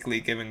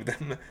basically giving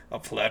them a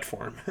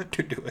platform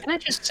to do it. can I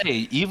just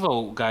say,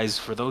 Evo, guys,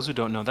 for those who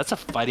don't know, that's a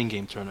fighting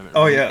game tournament,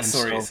 Oh right? yeah, And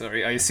sorry, so,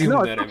 sorry. I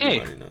no, assume it's that okay.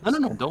 everybody No, no, knows.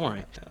 no, don't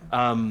worry. Yeah.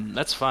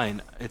 That's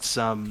fine.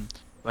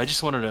 I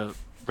just wanted to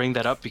bring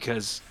that up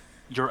because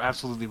you're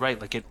absolutely right.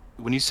 Like it,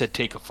 when you said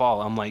take a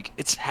fall, I'm like,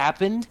 it's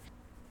happened,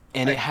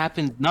 and it I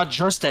happened not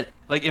just at,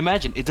 like,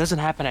 imagine it doesn't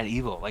happen at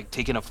Evo, like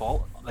taking a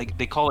fall, like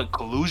they call it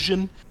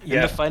collusion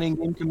in the yeah. fighting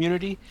game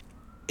community.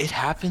 It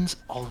happens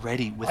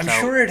already I'm without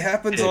sure it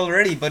happens it.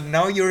 already, but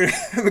now you're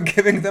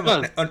giving them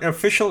No, an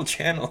official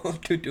channel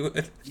to do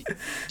it.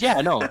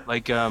 yeah, no,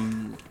 like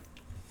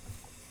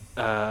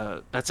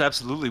that's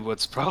absolutely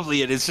what's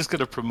probably it. It's just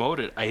gonna promote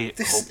it. I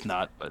This hope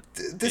not, but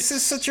this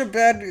is it's such a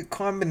bad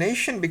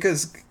combination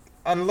because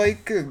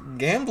unlike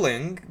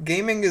gambling,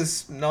 gaming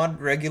is not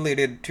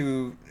regulated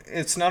to.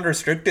 It's not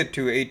restricted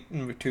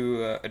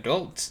to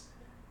adults.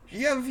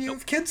 You nope.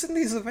 have kids in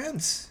these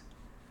events,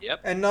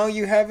 Yep. and now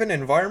you have an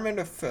environment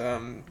of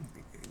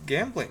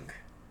gambling.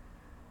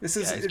 This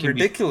Yeah, is it can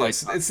be quite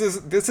ridiculous. This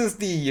is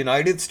the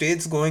United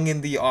States going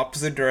in the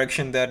opposite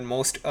direction that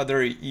most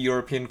other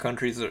European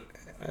countries are.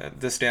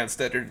 The stance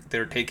that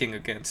they're taking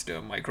against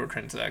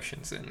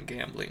microtransactions and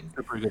gambling.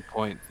 super good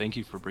point. Thank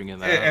you for bringing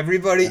that up.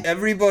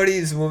 Everybody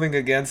is moving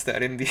against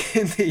that in the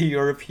in the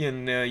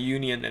European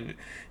Union, and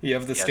you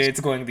have the Yes, states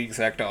going the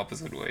exact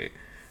opposite way.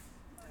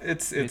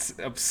 it It's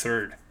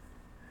absurd.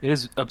 it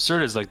is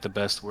absurd is like the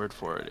best word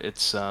for it.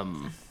 It's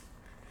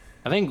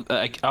I think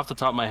like off the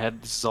top of my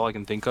head, this is all I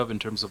can think of in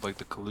terms of like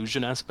the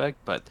collusion aspect,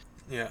 but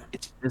Yeah,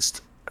 it's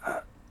just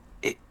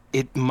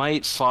it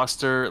might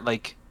foster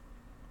like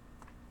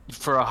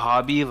for a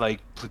hobby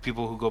like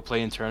people who go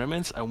play in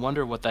tournaments. I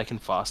wonder what that can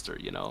foster,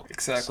 you know.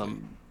 exactly.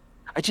 Some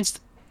I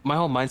just my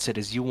whole mindset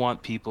is you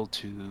want people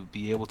to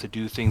be able to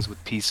do things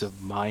with peace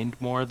of mind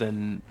more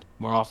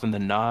often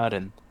than not.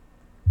 And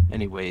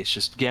anyway, it's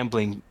just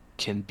gambling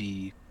can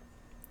be,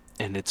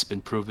 and it's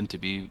been proven to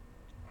be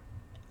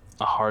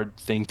a hard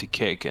thing to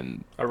kick.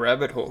 And A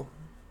rabbit hole.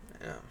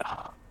 Yeah,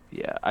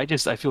 yeah, I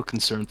feel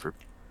concerned for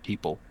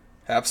people.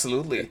 Yeah,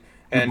 absolutely.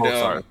 we And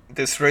both are. Both are.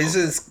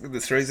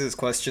 this raises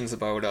questions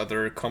about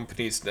other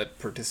companies that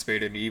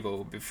participate in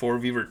Evo. Before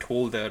we were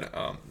told that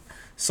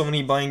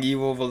Sony buying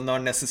Evo will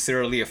not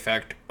necessarily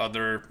affect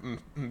other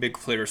big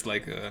players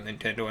like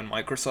Nintendo and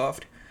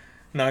Microsoft.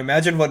 Now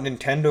imagine what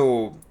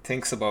Nintendo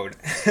thinks about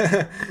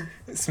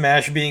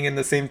Smash being in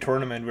the same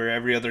tournament where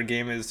every other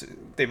game is.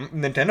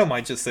 Nintendo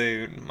might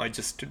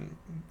just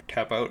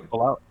tap out.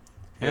 Pull out.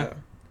 Yeah, Yeah,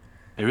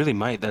 it really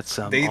might. That's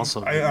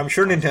also I'm really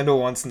sure Nintendo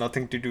wants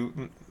nothing to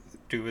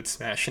do with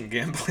Smash and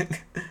gambling.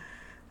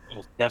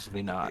 well,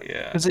 definitely not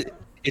Yeah, because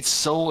it's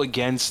so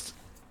against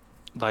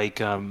like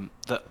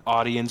the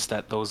audience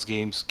that those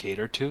games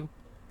cater to,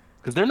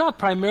 because they're not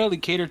primarily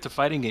catered to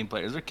fighting game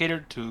players. They're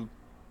catered to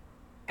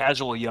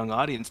casual young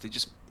audience. They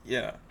just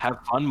yeah. have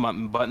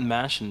fun, button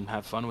mash, and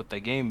have fun with the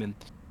game. And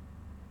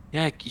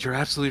yeah, you're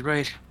absolutely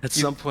right. At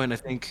You, some point, I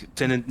think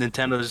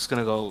Nintendo is just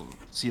gonna go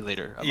see you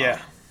later. I'm yeah.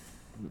 out.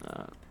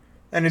 Uh,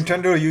 And so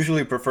Nintendo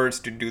usually prefers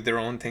to do their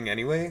own thing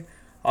anyway.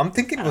 I'm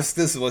thinking, yeah, was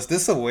this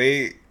a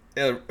way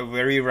a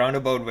very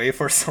roundabout way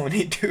for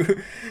Sony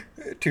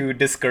to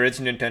discourage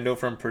Nintendo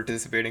from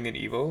participating in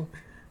Evo?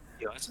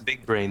 yo, that's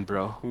big brain,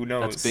 bro. Who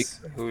That's big. knows?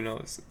 Who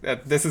knows?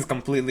 This is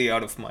completely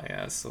out of my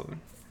ass. So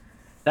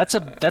That's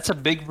a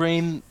big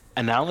brain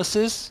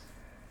analysis.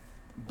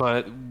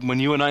 But when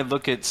you and I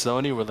look at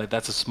Sony, we're like,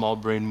 that's a small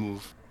brain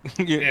move.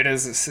 Yeah. it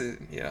is.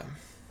 Yeah,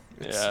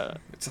 it's Yeah.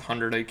 it's a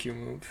 100 IQ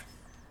move.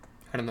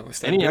 I don't know. Is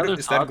that Any good? other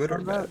Is that thoughts good or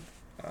on that? bad?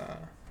 Uh,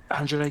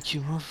 100 IQ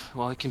move?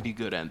 Well, it can be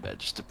good and bad.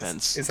 Just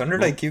depends. is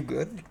 100 Well, IQ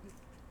good?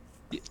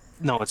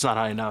 no, it's not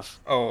high enough.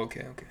 Oh,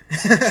 okay, okay.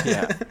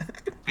 Yeah.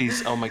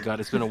 Please. Oh my God,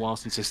 it's been a while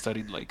since I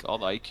studied like all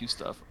the IQ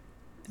stuff.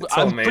 It's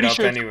all I'm made pretty up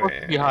sure it's supposed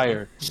to anyway. be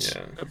higher.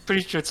 Yeah. I'm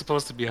pretty sure it's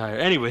supposed to be higher.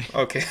 Anyway,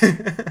 Okay.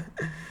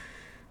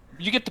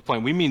 you get the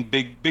point. We mean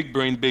big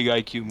brain, big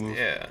IQ move.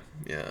 Yeah,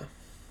 yeah.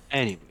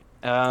 Anyway,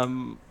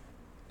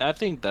 I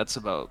think that's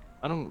about.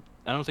 I don't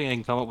think I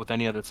can come up with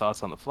any other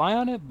thoughts on the fly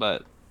on it,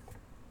 but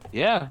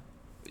yeah,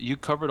 you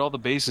covered all the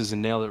bases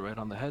and nailed it right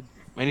on the head.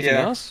 Anything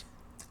Yeah. else?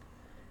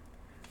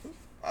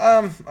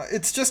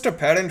 It's just a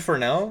patent for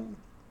now.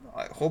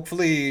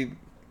 Hopefully,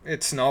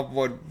 it's not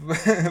what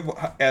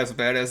as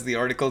bad as the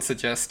article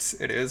suggests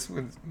it is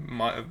with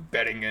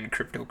betting and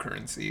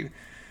cryptocurrency.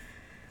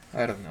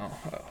 I don't know.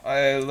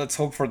 Let's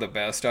hope for the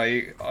best.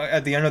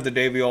 At the end of the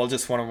day, we all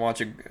just want to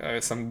watch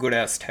some good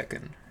ass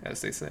Tekken,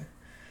 as they say.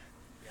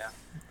 Yeah.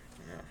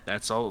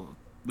 That's all.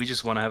 We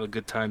just want to have a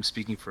good time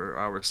speaking for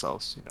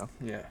ourselves, you know.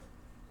 Yeah,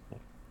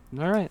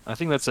 All right. I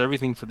think that's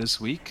everything for this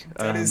week.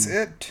 that is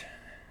it.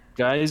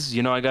 Guys,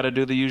 you know, I got to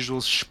do the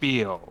usual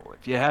spiel.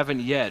 If you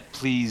haven't yet,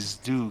 please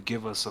do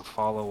give us a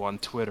follow on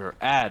Twitter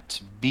at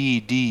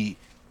BD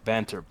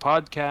Banter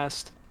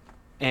Podcast.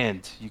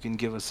 And you can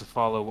give us a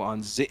follow on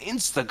the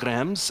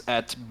Instagrams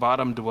at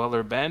Bottom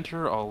Dweller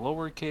Banter, all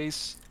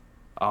lowercase,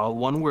 all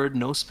one word,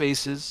 no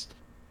spaces.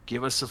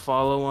 Give us a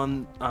follow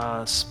on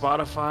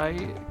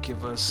Spotify.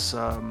 Give us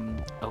a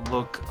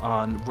look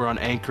on, we're on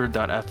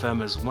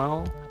anchor.fm as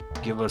well.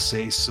 Give us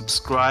a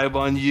subscribe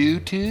on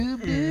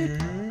YouTube,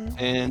 dude.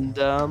 And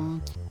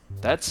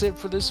that's it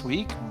for this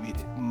week.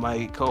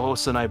 My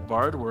co-host and I,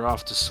 Bard, we're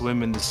off to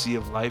swim in the sea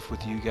of life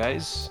with you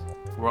guys.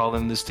 We're all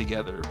in this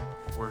together.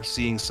 We're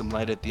seeing some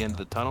light at the end of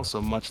the tunnel.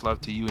 So much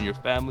love to you and your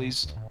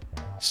families.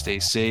 Stay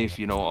safe,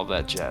 you know, all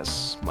that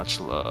jazz. Much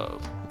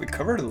love. We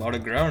covered a lot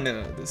of ground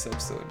this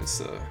episode.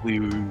 We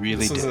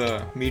really This was did.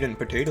 a meat and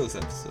potatoes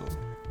episode.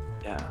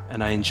 Yeah,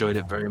 and I enjoyed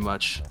it very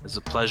much. It's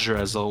a pleasure,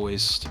 as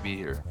always, to be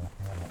here.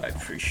 I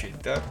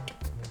appreciate that.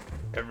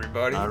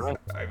 Everybody, All right.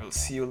 I will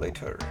see you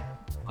later.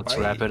 Let's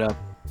Bye. wrap it up.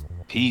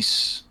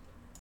 Peace.